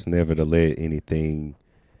know, it's never to let anything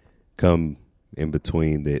come in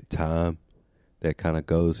between that time that kind of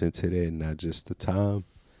goes into that, not just the time.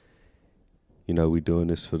 You know, we doing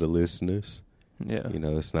this for the listeners. Yeah. You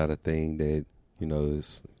know, it's not a thing that, you know,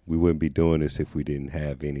 we wouldn't be doing this if we didn't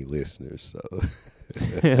have any listeners. So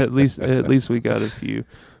at least we got a few.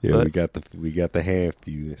 Yeah, but we got the hand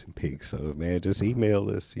few picks. So man, just email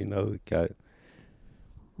us. You know,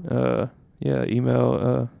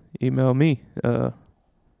 email me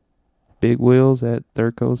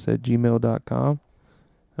bigwheels@thirdcoast@gmail.com.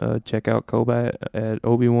 Check out Kobe at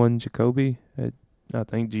Obi-Wan Jacoby at I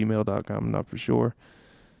think gmail.com. I'm not for sure.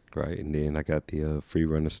 Right, and then I got the free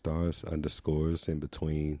runner stars underscores in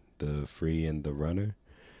between the free and the runner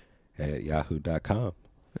at yahoo.com.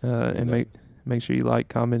 And make sure you like,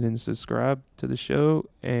 comment, and subscribe to the show,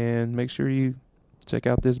 and make sure you check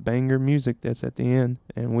out this banger music that's at the end,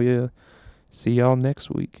 and we'll see y'all next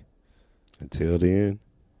week. Until then,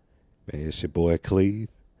 man, it's your boy Cleve.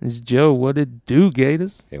 It's Joe. What it do,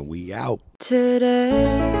 Gators? And we out.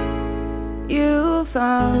 Today you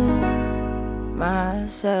found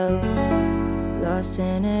myself lost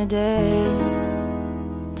in a day.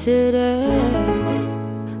 Today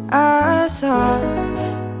I saw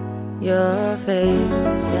your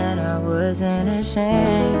face and I wasn't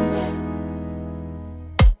ashamed.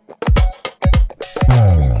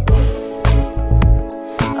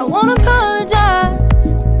 I wanna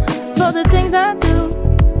apologize for the things I do,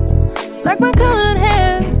 like my colored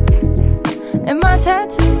hair and my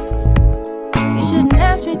tattoos. You shouldn't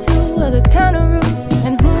ask me to, well that's kinda rude.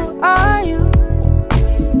 And who are you?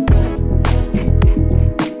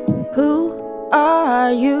 Who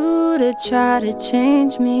are you to try to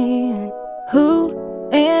change me? And who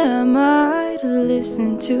am I to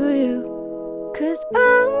listen to you? 'Cause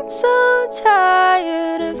I'm so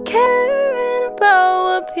tired of caring about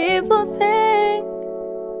what people think.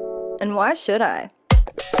 And why should I?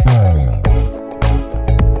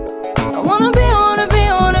 I wanna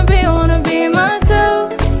be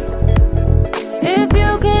myself. If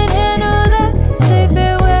you can handle that, say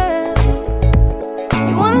farewell.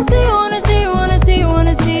 You wanna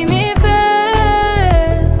see me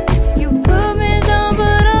fail. You put me down,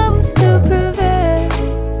 but I will still prevail.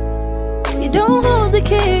 You don't hold the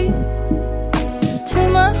key to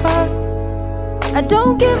my heart. I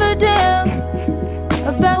don't give a damn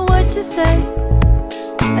about what you say.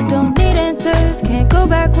 I don't need answers, can't go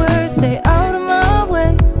backwards, stay out of my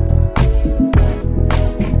way.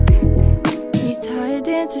 You tie your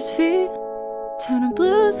dancer's feet, turn a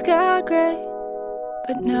blue sky gray.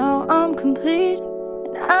 But now I'm complete,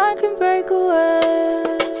 and I can break away.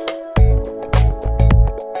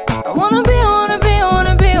 I wanna be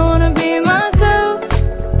myself.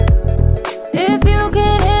 If you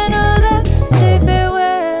can handle that, say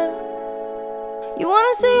farewell. You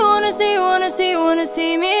wanna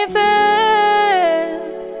see me fail.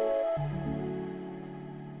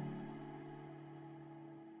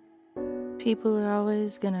 People are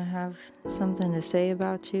always gonna have something to say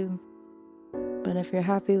about you, but if you're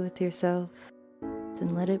happy with yourself, then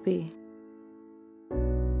let it be.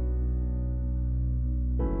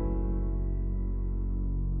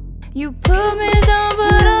 You put me down,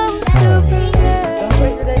 but I'm still prepared.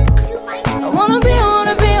 I wanna be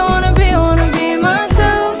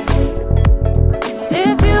myself.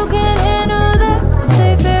 If you can handle that,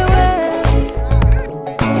 say farewell.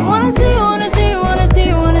 You wanna see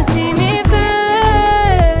me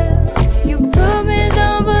fail. You put me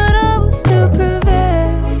down, but I will still prevail.